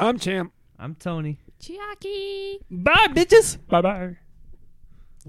Jay. I'm Champ. I'm Tony. Chiaki. Bye, bitches. Bye bye.